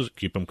releases,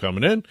 keep them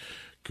coming in.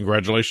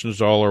 Congratulations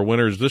to all our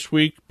winners this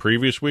week,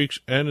 previous weeks,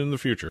 and in the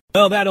future.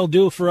 Well, that'll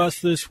do it for us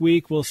this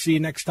week. We'll see you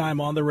next time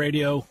on the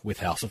radio with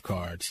House of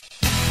Cards.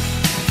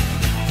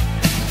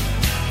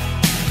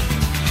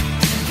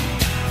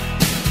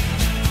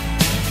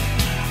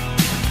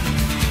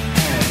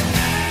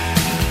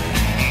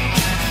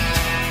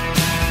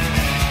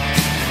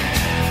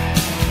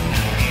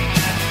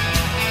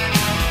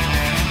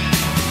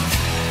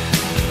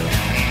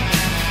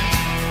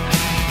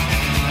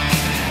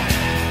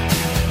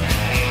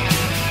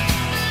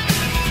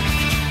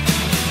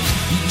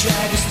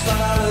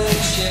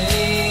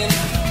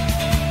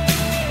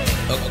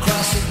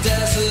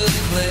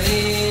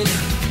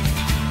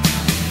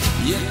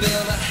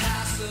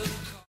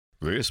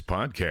 This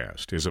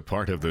podcast is a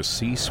part of the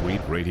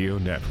C-Suite Radio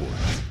Network.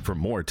 For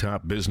more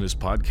top business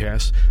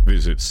podcasts,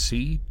 visit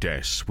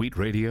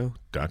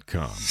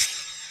c-suiteradio.com.